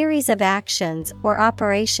 A series of actions or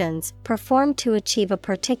operations performed to achieve a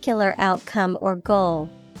particular outcome or goal.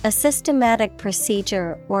 A systematic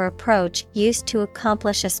procedure or approach used to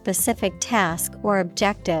accomplish a specific task or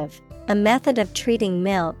objective. A method of treating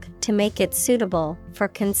milk to make it suitable for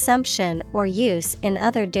consumption or use in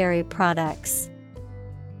other dairy products.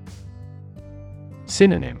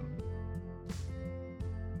 Synonym.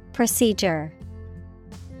 Procedure,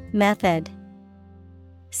 method,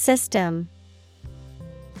 system.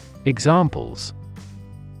 Examples.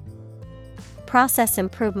 Process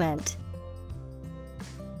improvement.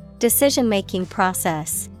 Decision-making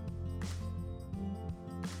process.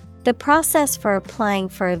 The process for applying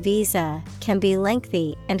for a visa can be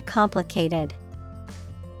lengthy and complicated.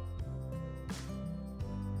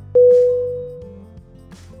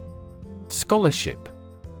 Scholarship.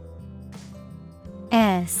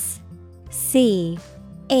 SCHOLARSHIP.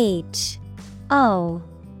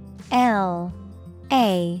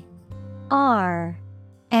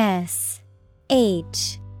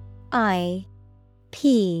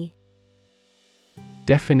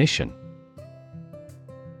 Definition: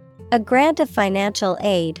 a grant of financial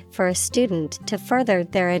aid for a student to further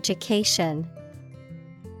their education.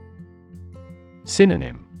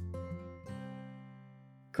 Synonym: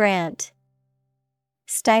 Grant,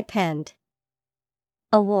 stipend,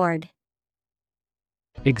 award.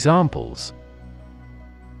 Examples: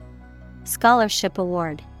 Scholarship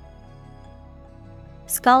award,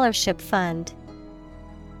 scholarship fund.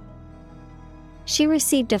 She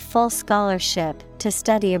received a full scholarship to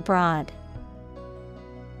study abroad.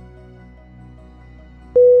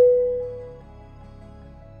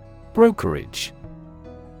 Brokerage.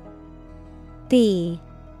 BROKERAGE.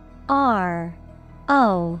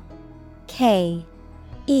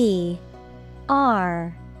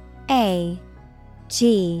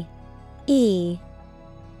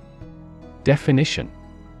 Definition: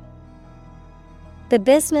 the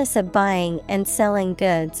business of buying and selling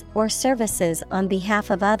goods or services on behalf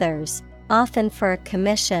of others, often for a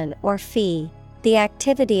commission or fee. The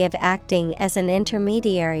activity of acting as an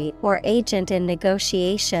intermediary or agent in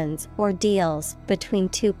negotiations or deals between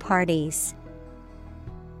two parties.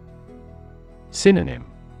 Synonym: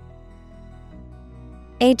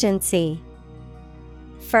 Agency,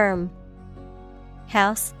 firm,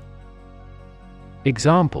 house.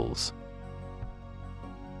 Examples: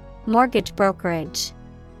 Mortgage brokerage,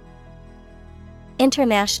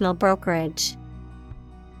 international brokerage.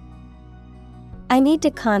 I need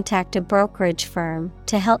to contact a brokerage firm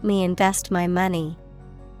to help me invest my money.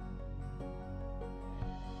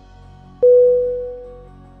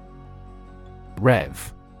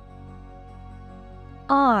 Rev.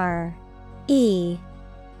 R-E-V.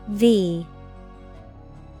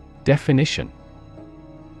 Definition: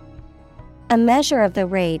 a measure of the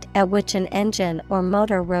rate at which an engine or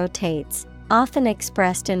motor rotates, often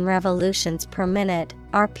expressed in revolutions per minute,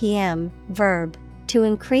 RPM, verb, to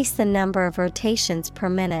increase the number of rotations per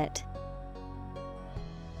minute.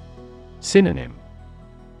 Synonym: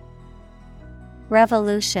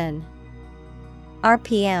 Revolution,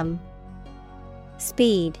 RPM,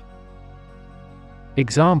 speed.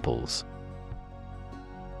 Examples: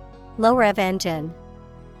 Low rev engine,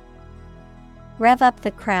 rev up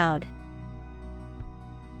the crowd.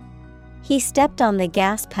 He stepped on the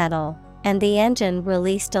gas pedal, and the engine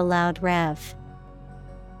released a loud rev.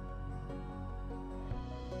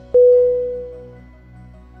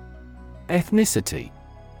 Ethnicity.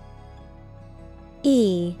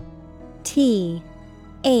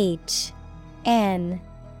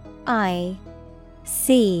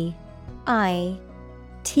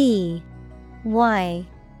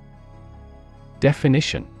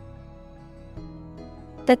 Definition: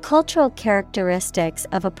 the cultural characteristics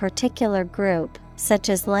of a particular group, such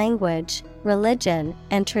as language, religion,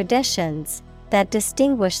 and traditions, that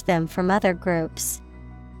distinguish them from other groups.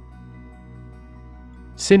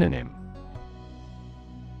 Synonym: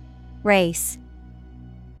 Race,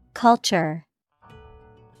 culture,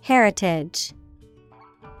 heritage.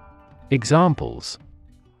 Examples: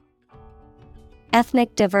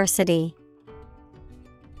 Ethnic diversity,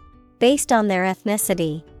 based on their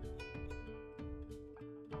ethnicity.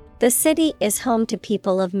 The city is home to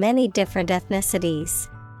people of many different ethnicities.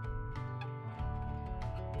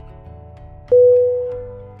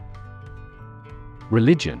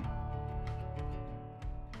 Religion.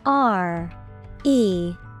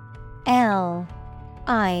 R-E-L-I-G-I-O-N.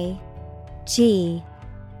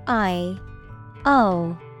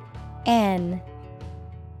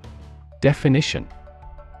 Definition: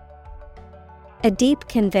 a deep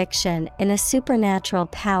conviction in a supernatural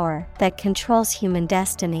power that controls human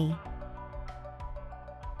destiny.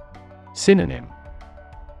 Synonym: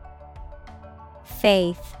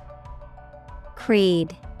 Faith,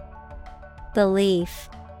 creed, belief.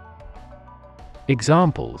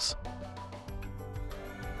 Examples: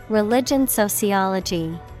 religion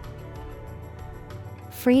sociology,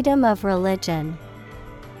 freedom of religion.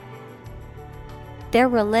 Their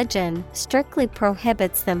religion strictly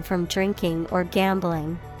prohibits them from drinking or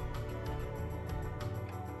gambling.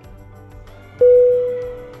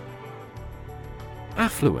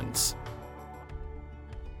 Affluence.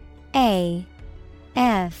 A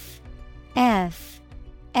F F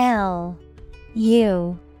L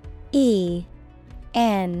U E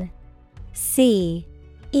N C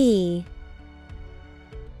E.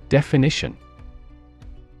 Definition: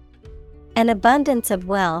 an abundance of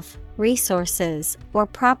wealth, resources, or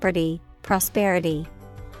property, prosperity.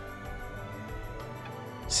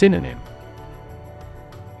 Synonym: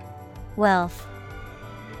 wealth,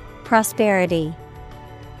 prosperity,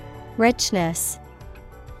 richness.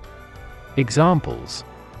 Examples: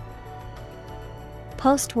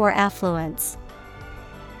 Post-war affluence.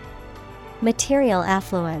 Material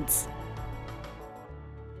affluence.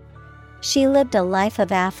 She lived a life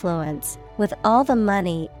of affluence, with all the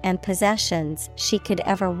money and possessions she could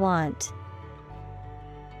ever want.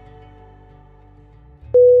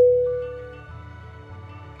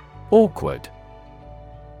 Awkward.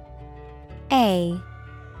 A-W-K-W-A-R-D.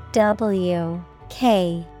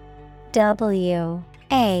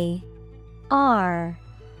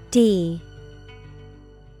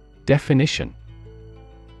 Definition: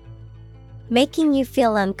 making you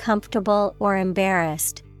feel uncomfortable or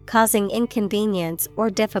embarrassed, causing inconvenience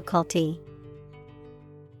or difficulty.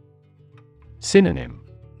 Synonym: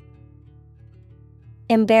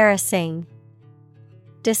 Embarrassing,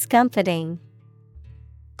 discomfiting,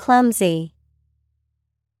 clumsy.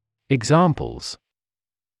 Examples: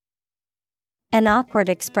 An awkward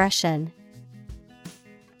expression.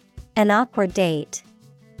 An awkward date.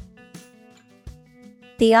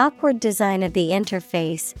 The awkward design of the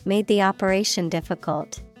interface made the operation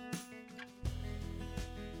difficult.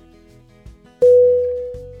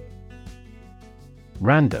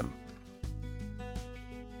 Random.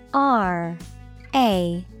 R-A-N-D-O-M.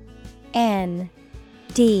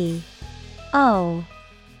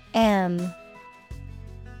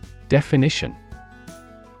 Definition: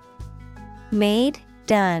 made,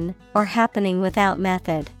 done, or happening without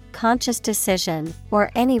method, conscious decision,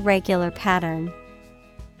 or any regular pattern.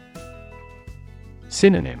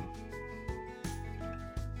 Synonym: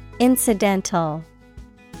 incidental,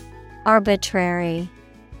 arbitrary,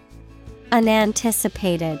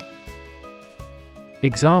 unanticipated.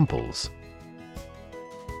 Examples: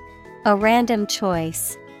 a random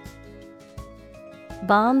choice.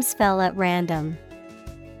 Bombs fell at random.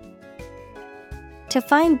 To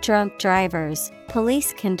find drunk drivers,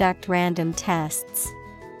 police conduct random tests.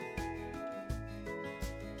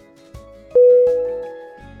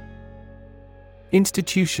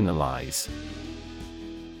 Institutionalize.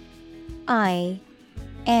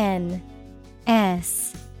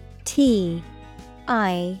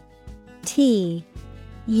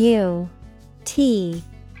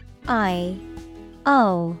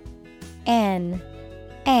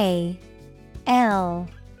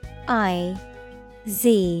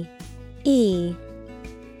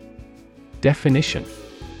 Definition: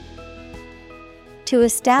 to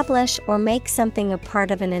establish or make something a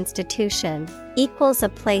part of an institution, equals a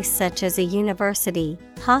place such as a university,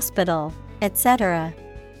 hospital, etc.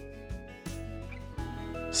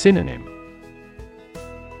 Synonym: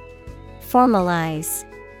 formalize,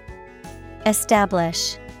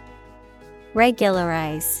 establish,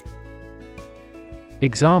 regularize.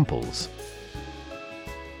 Examples: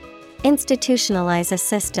 institutionalize a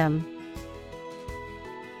system.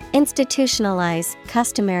 Institutionalize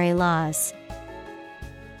customary laws.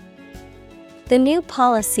 The new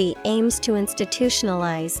policy aims to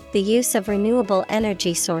institutionalize the use of renewable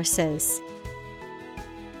energy sources.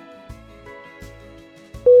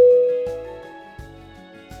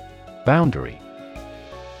 Boundary.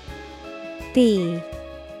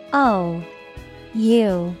 B-O-U-N-D-A-R-Y.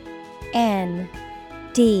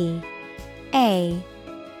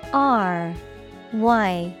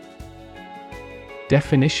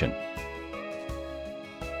 Definition: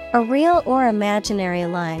 a real or imaginary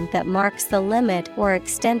line that marks the limit or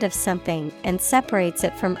extent of something and separates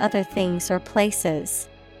it from other things or places.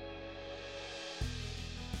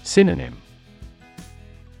 Synonym: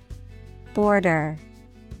 border,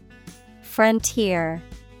 frontier,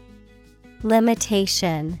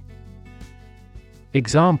 limitation.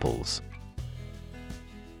 Examples: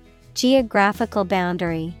 geographical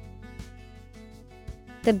boundary.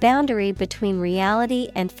 The boundary between reality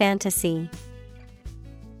and fantasy.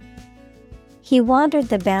 He wandered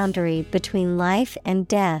the boundary between life and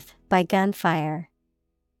death by gunfire.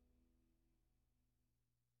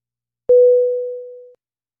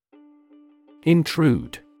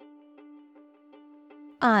 Intrude.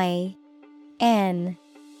 I-N-T-R-U-D-E.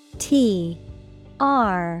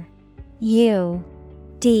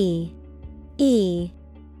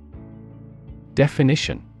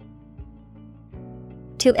 Definition: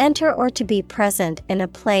 to enter or to be present in a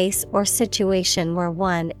place or situation where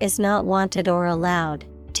one is not wanted or allowed,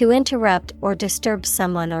 to interrupt or disturb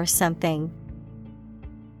someone or something.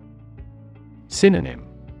 Synonym: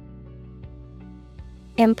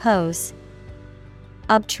 impose,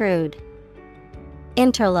 obtrude,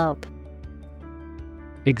 interlope.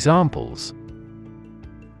 Examples: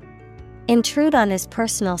 intrude on his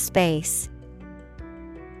personal space.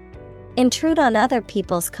 Intrude on other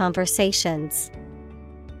people's conversations.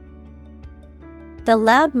 The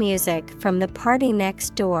loud music from the party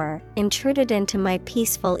next door intruded into my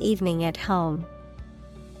peaceful evening at home.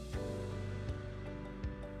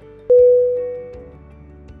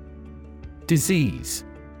 Disease.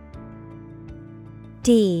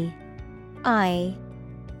 D-I-S-E-A-S-E.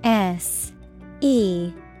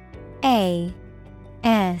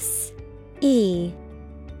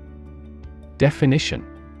 Definition.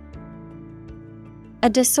 A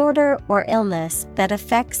disorder or illness that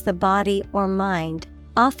affects the body or mind,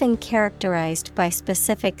 often characterized by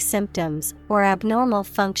specific symptoms or abnormal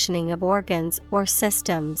functioning of organs or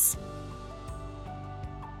systems.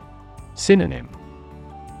 Synonym.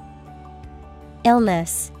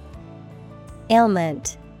 Illness,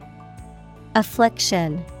 ailment,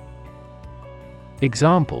 affliction.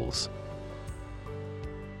 Examples.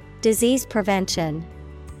 Disease prevention,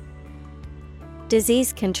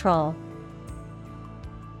 disease control.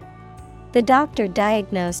 The doctor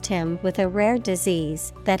diagnosed him with a rare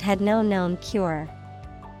disease that had no known cure.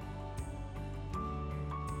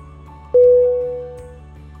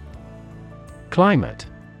 Climate.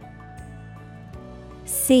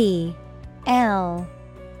 C-L-I-M-A-T-E.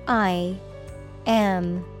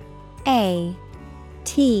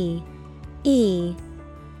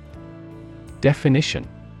 Definition.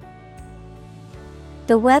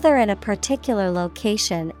 The weather in a particular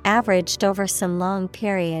location averaged over some long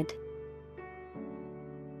period.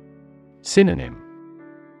 Synonym.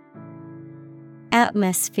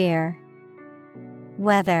 Atmosphere,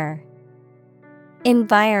 weather,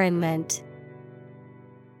 environment.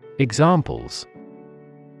 Examples.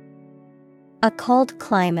 A cold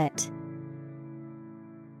climate.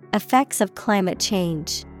 Effects of climate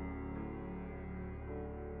change.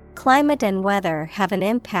 Climate and weather have an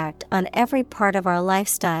impact on every part of our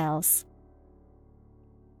lifestyles.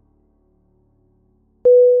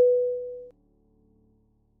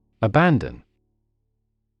 Abandon.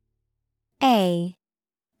 A-B-A-N-D-O-N.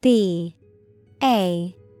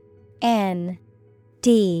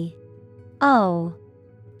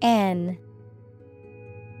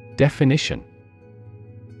 Definition.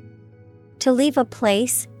 To leave a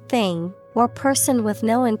place, thing, or person with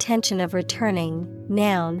no intention of returning.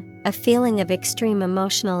 Noun, a feeling of extreme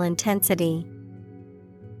emotional intensity.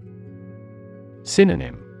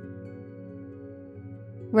 Synonym.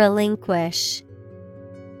 Relinquish,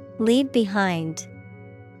 leave behind,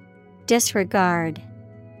 disregard.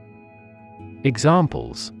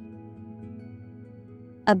 Examples.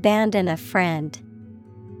 Abandon a friend.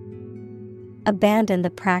 Abandon the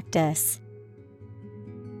practice.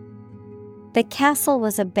 The castle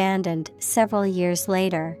was abandoned several years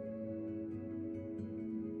later.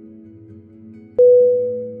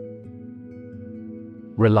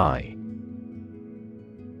 Rely.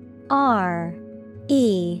 R-E-L-Y.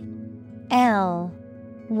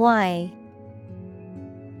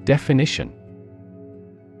 Definition.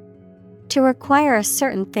 To require a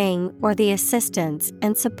certain thing or the assistance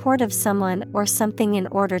and support of someone or something in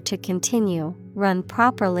order to continue, run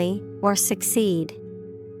properly, or succeed.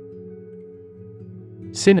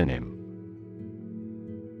 Synonym.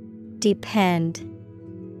 Depend,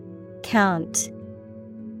 count,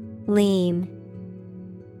 lean.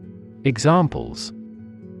 Examples.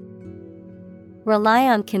 Rely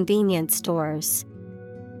on convenience stores.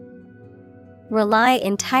 Rely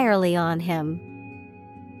entirely on him.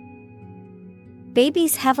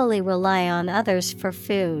 Babies heavily rely on others for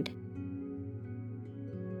food.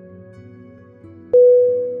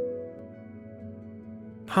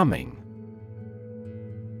 Humming.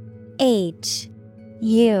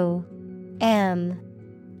 H-U-M-M-I-N-G.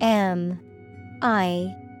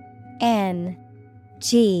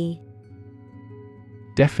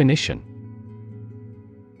 Definition.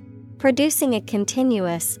 Producing a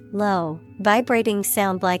continuous, low, vibrating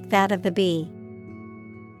sound like that of the bee.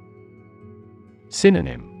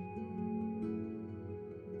 Synonym.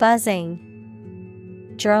 Buzzing,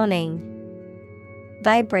 droning,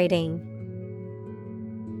 vibrating.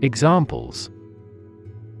 Examples.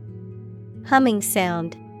 Humming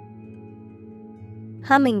sound.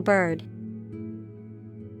 Hummingbird.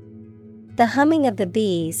 The humming of the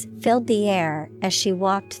bees filled the air as she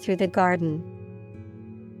walked through the garden.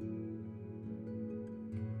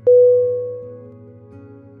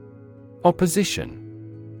 Opposition.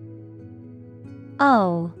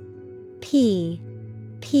 O P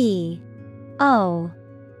P O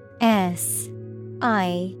S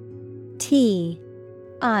I T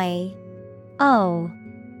I O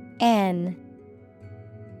N.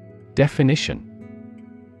 Definition.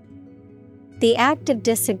 The act of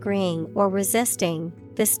disagreeing or resisting,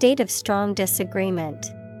 the state of strong disagreement.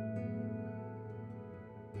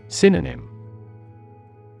 Synonym.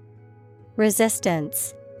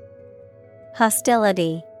 Resistance,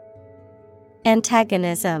 hostility,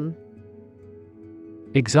 antagonism.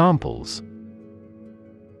 Examples.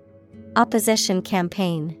 Opposition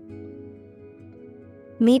campaign.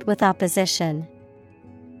 Meet with opposition.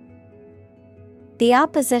 The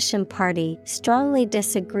opposition party strongly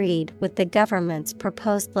disagreed with the government's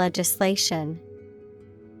proposed legislation.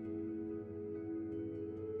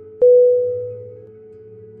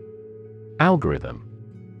 Algorithm.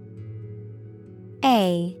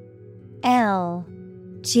 A L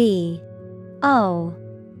G O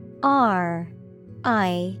R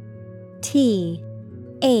I T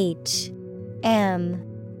H M.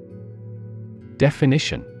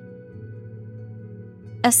 Definition.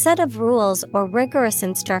 A set of rules or rigorous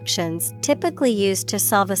instructions typically used to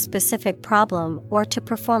solve a specific problem or to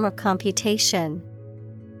perform a computation.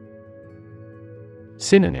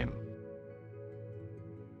 Synonym.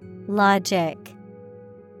 Logic,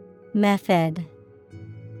 method,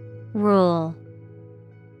 rule.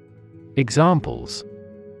 Examples.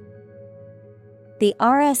 The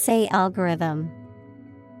RSA algorithm.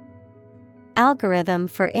 Algorithm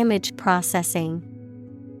for image processing.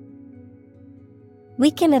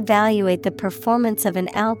 We can evaluate the performance of an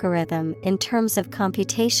algorithm in terms of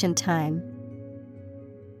computation time.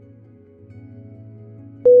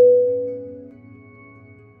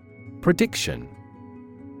 Prediction.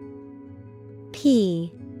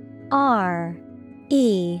 P R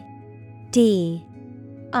E D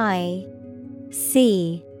I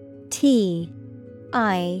C T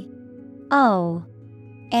I O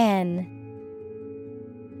N.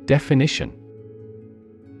 Definition.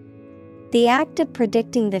 The act of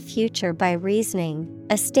predicting the future by reasoning,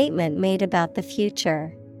 a statement made about the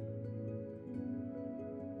future.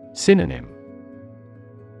 Synonym.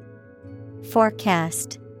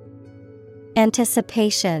 Forecast,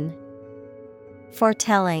 anticipation,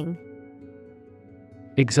 foretelling.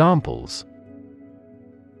 Examples.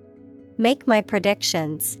 Make my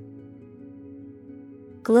predictions.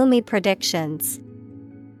 Gloomy predictions.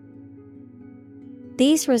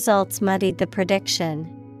 These results muddied the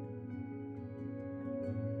prediction.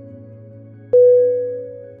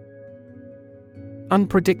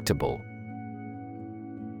 Unpredictable.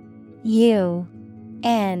 U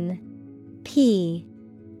N P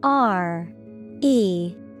R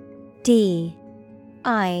E D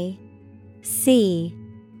I C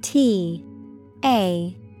T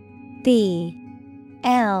A B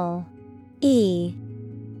L E.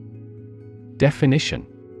 Definition.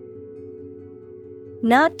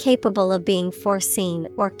 Not capable of being foreseen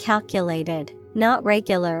or calculated, not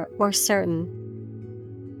regular or certain.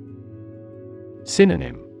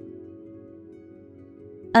 Synonym.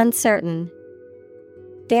 Uncertain,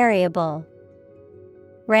 variable,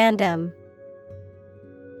 random.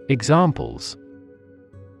 Examples.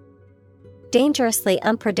 Dangerously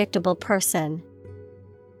unpredictable person.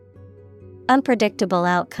 Unpredictable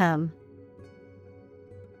outcome.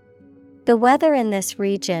 The weather in this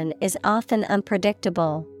region is often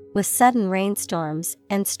unpredictable, with sudden rainstorms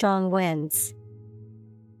and strong winds.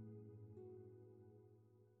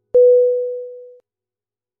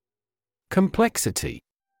 Complexity.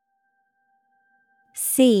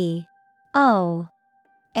 C O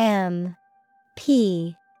M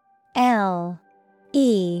P L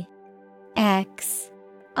E X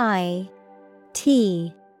I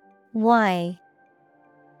T Y.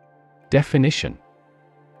 Definition.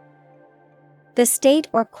 The state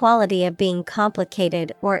or quality of being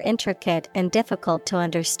complicated or intricate and difficult to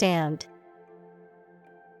understand.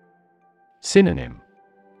 Synonym.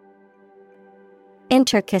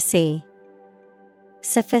 Intricacy,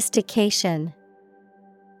 sophistication,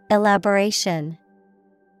 elaboration.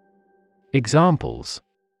 Examples.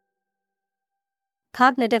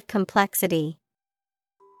 Cognitive complexity.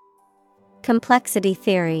 Complexity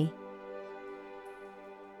theory.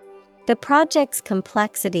 The project's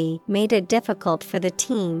complexity made it difficult for the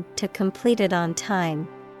team to complete it on time.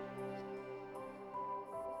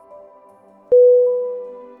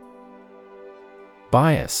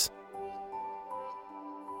 Bias.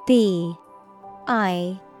 B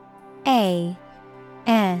I A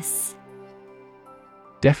S.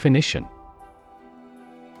 Definition.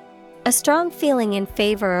 A strong feeling in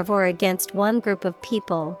favor of or against one group of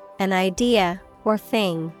people, an idea, or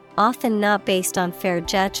thing, often not based on fair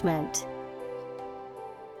judgment.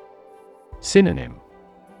 Synonym.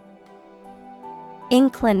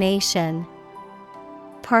 Inclination,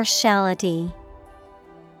 partiality,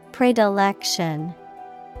 predilection.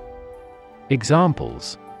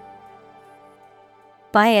 Examples.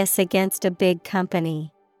 Bias against a big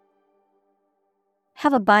company.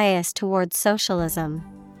 Have a bias towards socialism.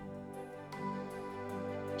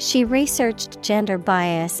 She researched gender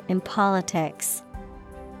bias in politics.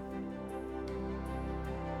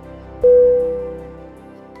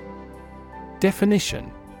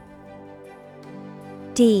 Definition.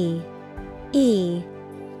 D E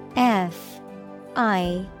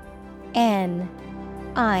F-I-N-I-T-I-O-N.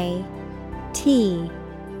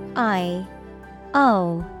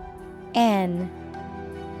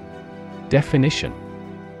 Definition: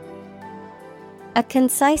 a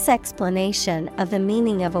concise explanation of the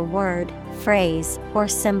meaning of a word, phrase, or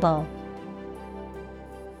symbol.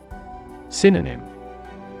 Synonym: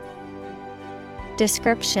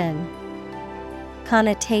 Description,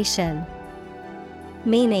 connotation,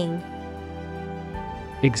 meaning.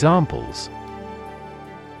 Examples: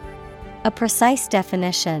 a precise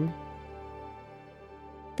definition.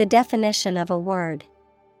 The definition of a word.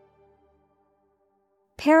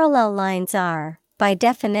 Parallel lines are, by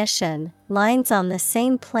definition, lines on the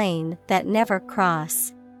same plane that never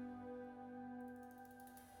cross.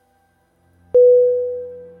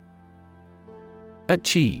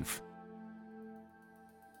 Achieve.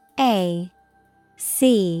 A-C-H-I-E-V-E.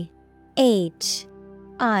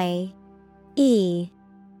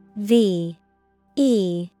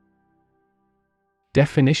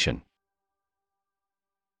 Definition: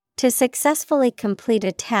 to successfully complete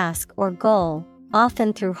a task or goal,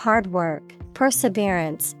 often through hard work,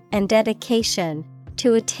 perseverance, and dedication,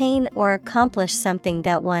 to attain or accomplish something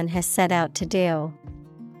that one has set out to do.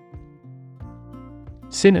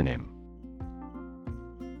 Synonym: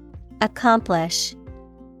 accomplish,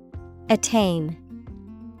 attain,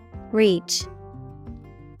 reach.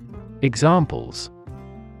 Examples: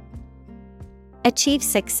 achieve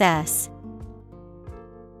success,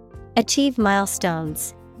 achieve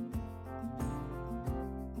milestones.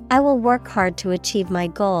 I will work hard to achieve my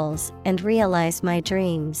goals and realize my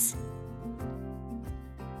dreams.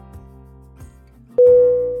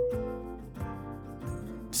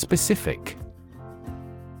 Specific.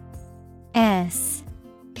 S-P-E-C-I-F-I-C.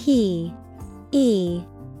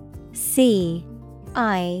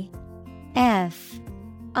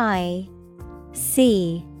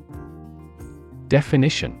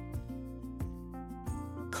 Definition: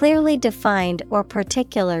 clearly defined or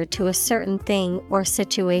particular to a certain thing or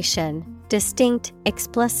situation, distinct,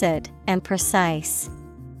 explicit, and precise.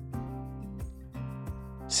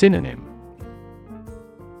 Synonym: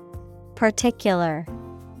 particular,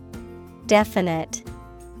 definite,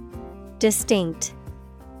 distinct.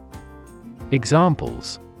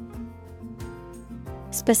 Examples: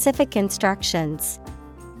 specific instructions,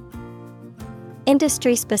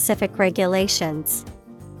 industry-specific regulations.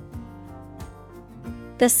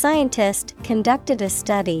 The scientist conducted a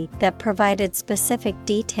study that provided specific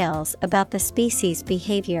details about the species'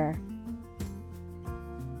 behavior.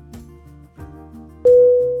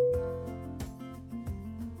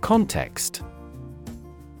 Context.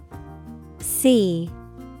 C-O-N-T-E-X-T.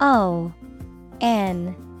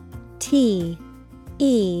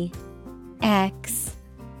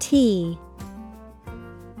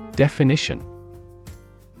 Definition: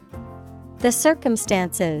 the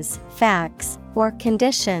circumstances, facts, or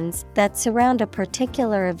conditions that surround a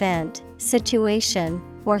particular event, situation,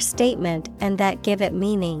 or statement and that give it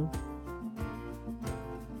meaning.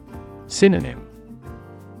 Synonym: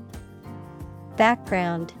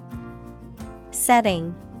 background,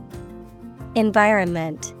 setting,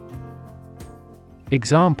 environment.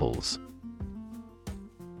 Examples: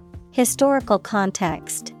 historical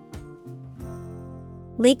context,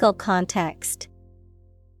 legal context.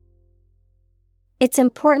 It's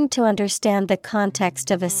important to understand the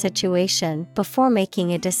context of a situation before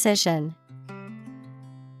making a decision.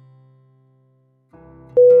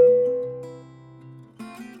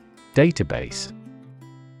 Database.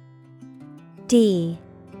 D-A-T-A-B-A-S-E.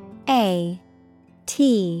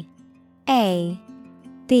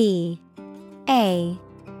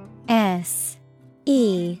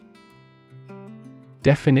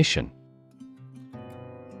 Definition: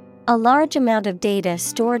 a large amount of data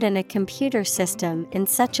stored in a computer system in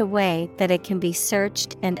such a way that it can be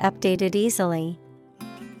searched and updated easily.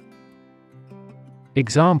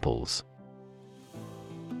 Examples: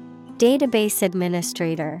 database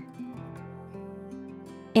administrator,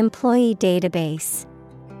 employee database.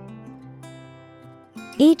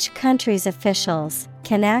 Each country's officials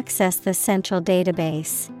can access the central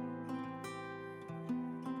database.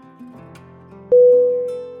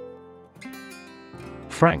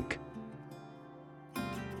 Frank.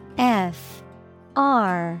 F-R-A-N-K.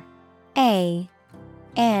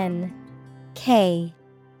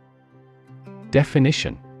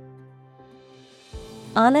 Definition: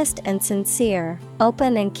 honest and sincere,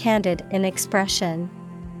 open and candid in expression.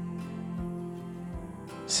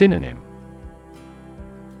 Synonym: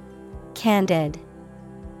 candid,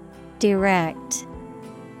 direct,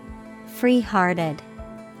 free-hearted.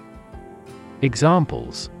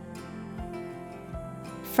 Examples: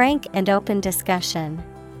 frank and open discussion,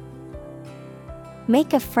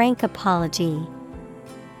 Make a frank apology.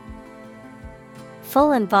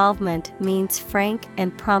 Full involvement means frank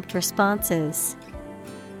and prompt responses.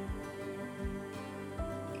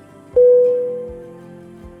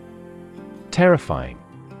 Terrifying.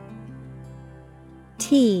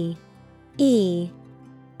 Terrifying.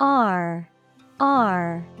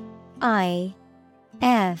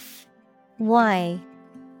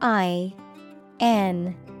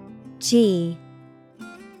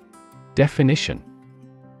 Definition.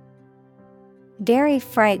 Very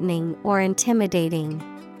frightening or intimidating.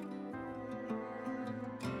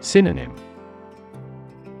 Synonym.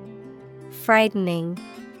 Frightening,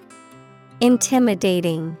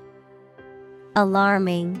 intimidating,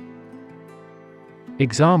 alarming.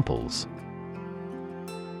 Examples.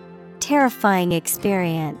 Terrifying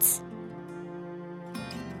experience.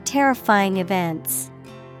 Terrifying events.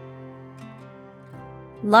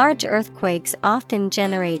 Large earthquakes often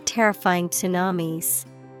generate terrifying tsunamis.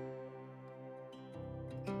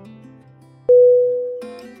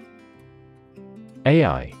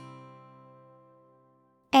 AI.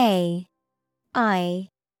 AI.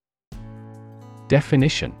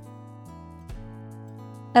 Definition.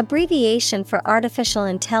 Abbreviation for artificial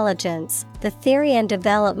intelligence, the theory and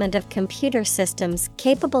development of computer systems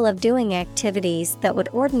capable of doing activities that would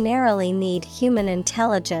ordinarily need human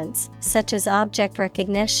intelligence, such as object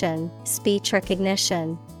recognition, speech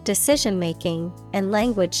recognition, decision-making, and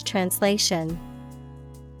language translation.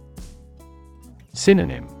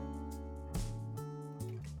 Synonym.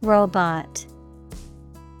 Robot,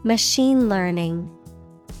 machine learning,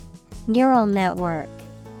 neural network.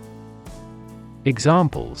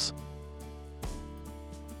 Examples.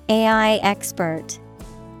 AI expert.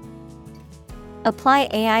 Apply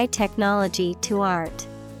AI technology to art.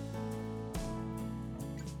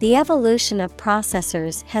 The evolution of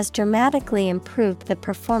processors has dramatically improved the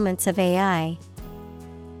performance of AI.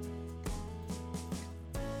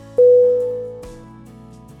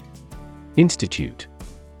 Institute.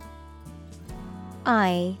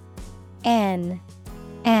 INSTITUTE.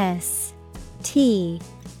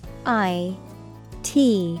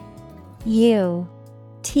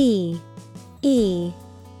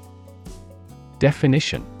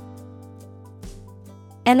 Definition.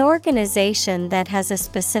 An organization that has a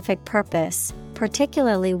specific purpose,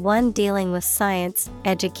 particularly one dealing with science,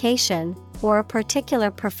 education, or a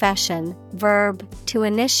particular profession. Verb, to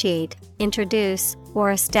initiate, introduce,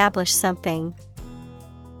 or establish something.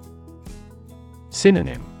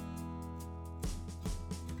 Synonym.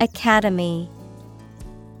 Academy,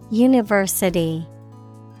 university,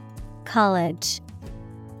 college.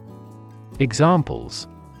 Examples.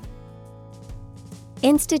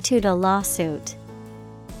 Institute a lawsuit.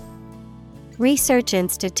 Research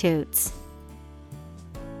institutes.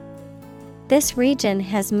 This region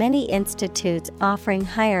has many institutes offering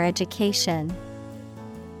higher education.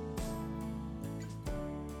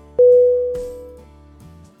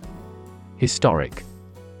 Historic.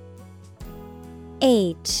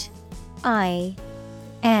 HISTORIC.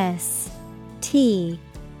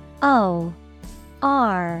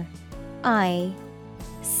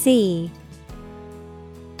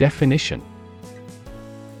 Definition.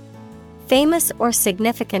 Famous or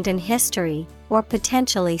significant in history, or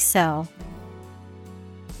potentially so.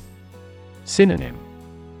 Synonym.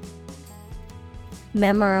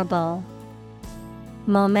 Memorable,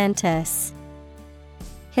 momentous,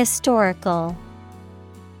 historical.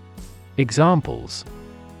 Examples.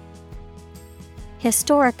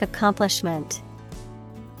 Historic accomplishment.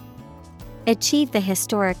 Achieve the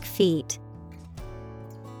historic feat.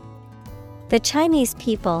 The Chinese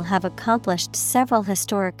people have accomplished several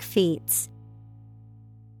historic feats.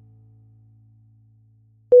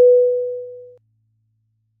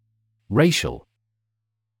 Racial.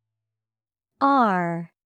 RACIAL.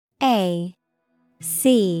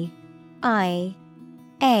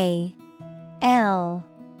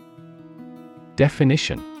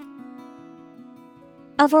 Definition.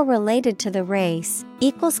 Of or related to the race,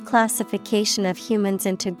 equals classification of humans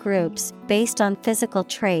into groups based on physical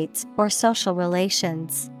traits or social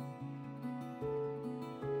relations.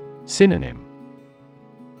 Synonym.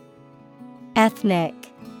 Ethnic,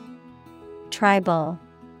 tribal,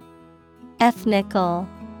 ethnical.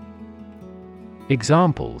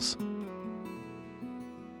 Examples.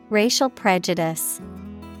 Racial prejudice.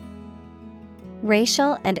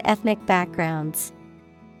 Racial and ethnic backgrounds.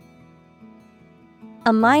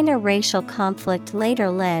 A minor racial conflict later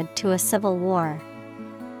led to a civil war.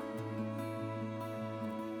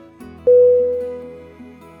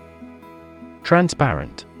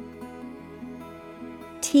 Transparent.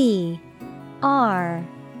 TRANSPARENT.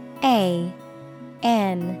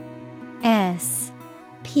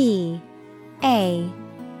 P A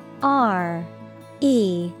R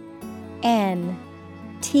E N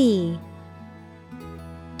T.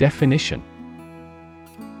 Definition: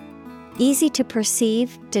 Easy to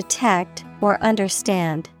perceive, detect, or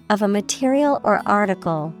understand, of a material or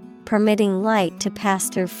article, permitting light to pass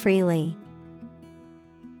through freely.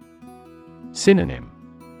 Synonym: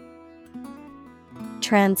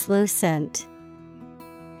 Translucent,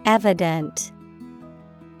 evident,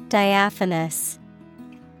 diaphanous.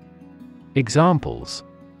 Examples: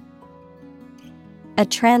 A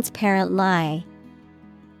transparent lie,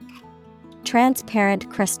 transparent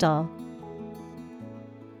crystal.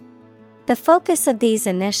 The focus of these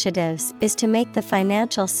initiatives is to make the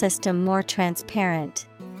financial system more transparent.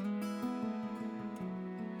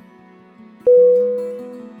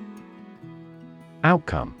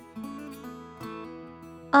 Outcome: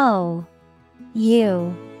 O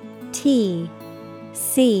U T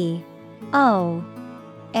C O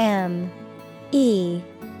M E.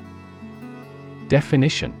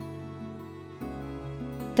 Definition: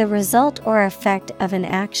 The result or effect of an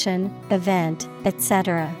action, event,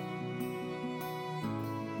 etc.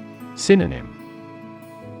 Synonym: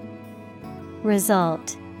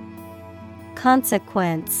 Result,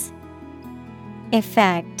 consequence,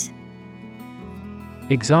 effect.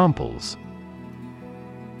 Examples: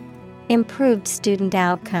 Improved student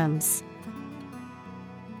outcomes.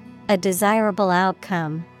 A desirable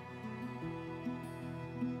outcome.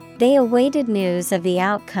 They awaited news of the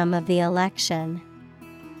outcome of the election.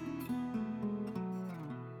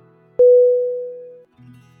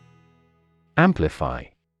 Amplify: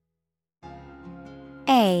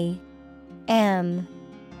 A M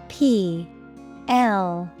P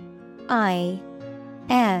L I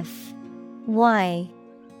F Y.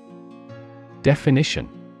 Definition: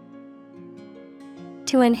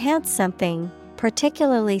 To enhance something,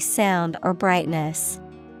 particularly sound or brightness.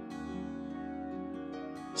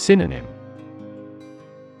 Synonym: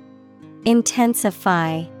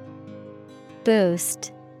 Intensify,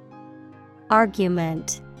 boost,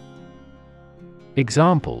 argument.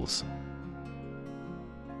 Examples: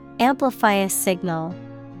 Amplify a signal.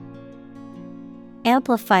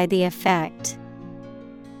 Amplify the effect.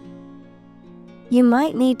 You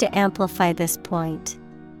might need to amplify this point.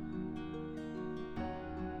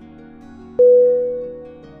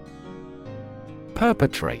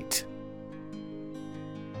 Perpetrate: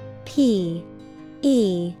 P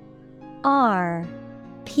E R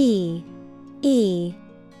P E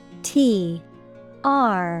T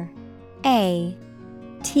R A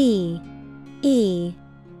T E.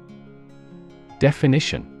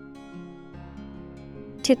 Definition: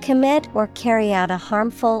 To commit or carry out a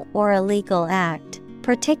harmful or illegal act,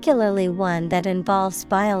 particularly one that involves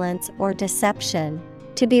violence or deception.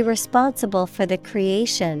 To be responsible for the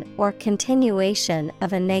creation or continuation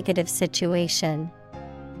of a negative situation.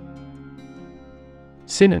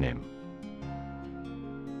 Synonym: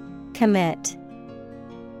 Commit,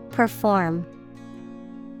 perform,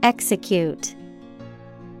 execute.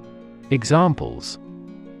 Examples: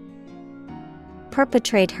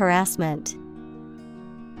 Perpetrate harassment.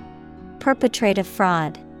 Perpetrate a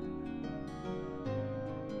fraud.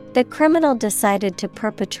 The criminal decided to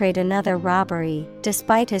perpetrate another robbery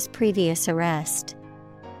despite his previous arrest.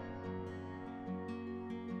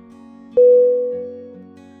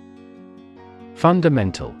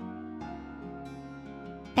 Fundamental: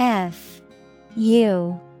 F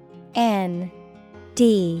U N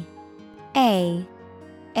D A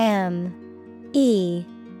M E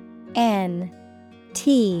N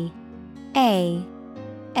T A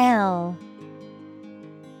L.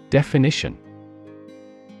 Definition: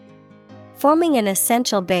 Forming an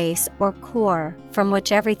essential base or core from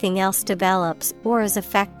which everything else develops or is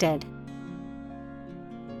affected.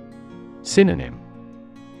 Synonym: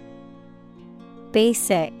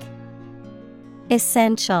 Basic,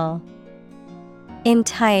 essential,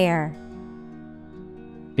 entire.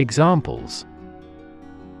 Examples: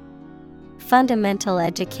 Fundamental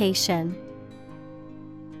education.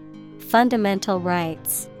 Fundamental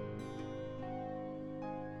rights.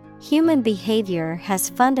 Human behavior has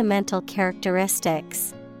fundamental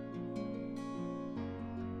characteristics.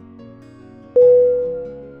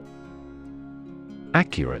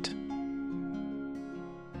 Accurate: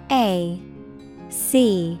 A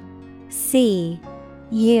C C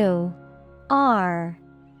U R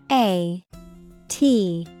A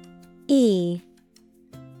T E.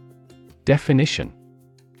 Definition: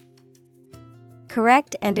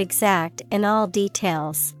 Correct and exact in all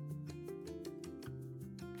details.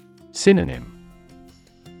 Synonym: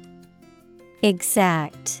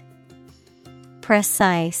 Exact,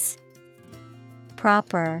 precise,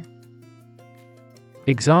 proper.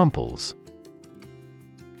 Examples: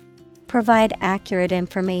 provide accurate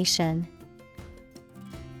information,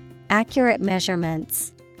 accurate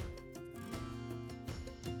measurements.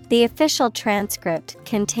 The official transcript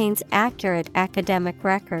contains accurate academic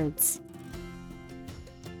records.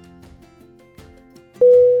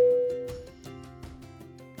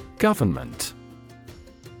 Government.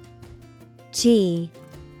 Government.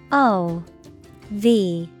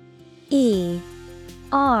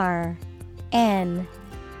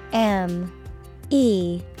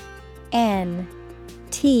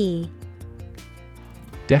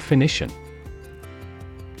 Definition: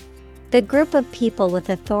 the group of people with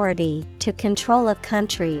authority to control a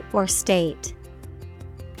country or state.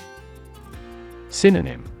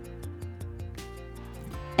 Synonym: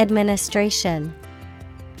 administration,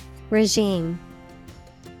 regime,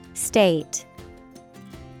 state.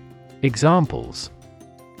 Examples: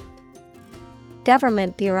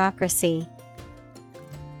 government bureaucracy,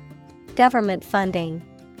 government funding.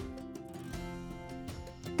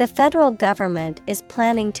 The federal government is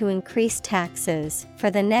planning to increase taxes for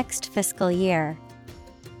the next fiscal year.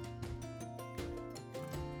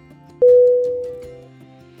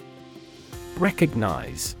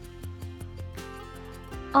 Recognize.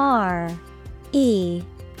 RECOGNIZE.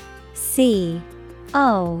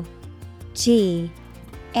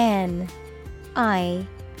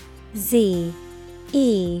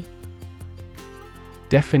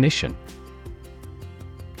 Definition: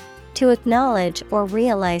 to acknowledge or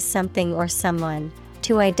realize something or someone,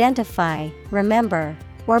 to identify, remember,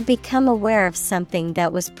 or become aware of something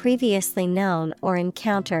that was previously known or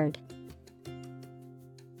encountered.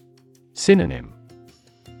 Synonym: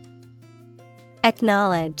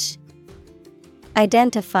 acknowledge,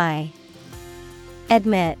 identify,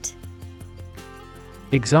 admit.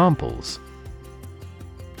 Examples: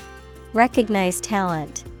 recognize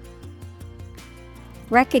talent,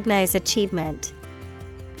 recognize achievement.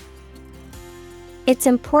 It's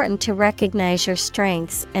important to recognize your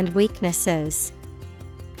strengths and weaknesses.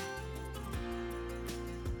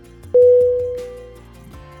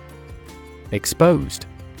 Exposed.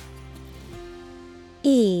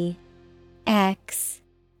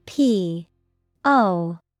 EXPOSED.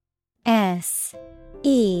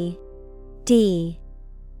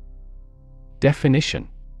 Definition: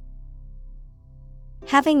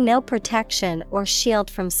 having no protection or shield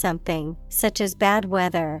from something, such as bad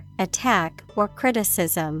weather, attack, or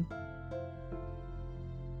criticism.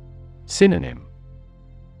 Synonym: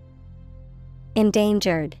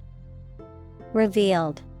 endangered,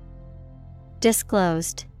 revealed,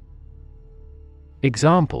 disclosed.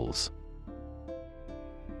 Examples: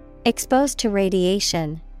 exposed to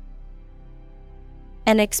radiation,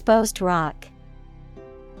 an exposed rock.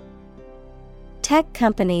 Tech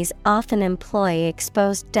companies often employ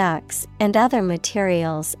exposed ducts and other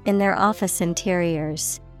materials in their office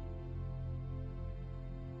interiors.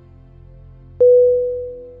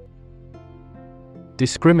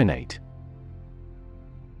 Discriminate.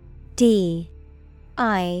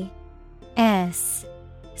 DISCRIMINATE.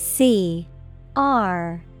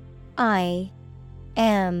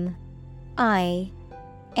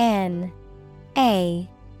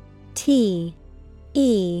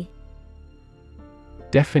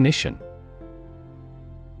 Definition: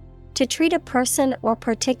 to treat a person or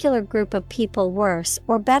particular group of people worse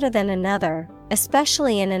or better than another,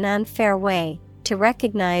 especially in an unfair way, to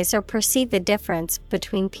recognize or perceive the difference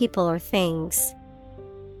between people or things.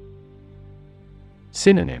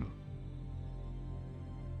 Synonym: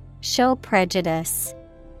 show prejudice,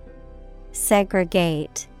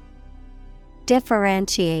 segregate,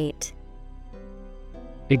 differentiate.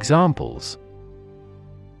 Examples: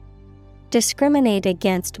 discriminate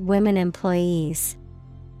against women employees,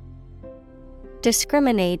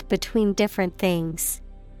 discriminate between different things.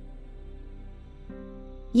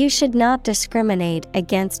 You should not discriminate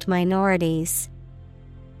against minorities.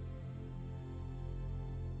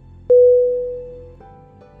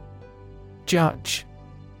 Judge.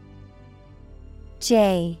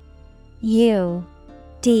 JUDGE.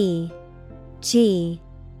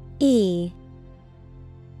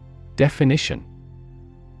 Definition: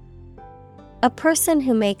 a person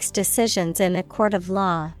who makes decisions in a court of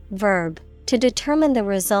law. Verb, to determine the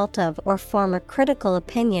result of or form a critical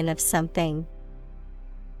opinion of something.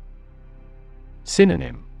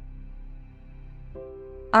 Synonym: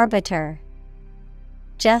 arbiter,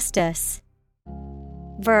 justice.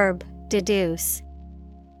 Verb, deduce.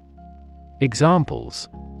 Examples: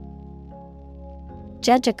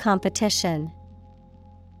 judge a competition,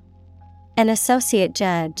 an associate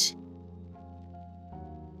judge.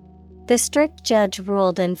 The strict judge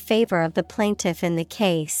ruled in favor of the plaintiff in the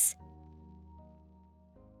case.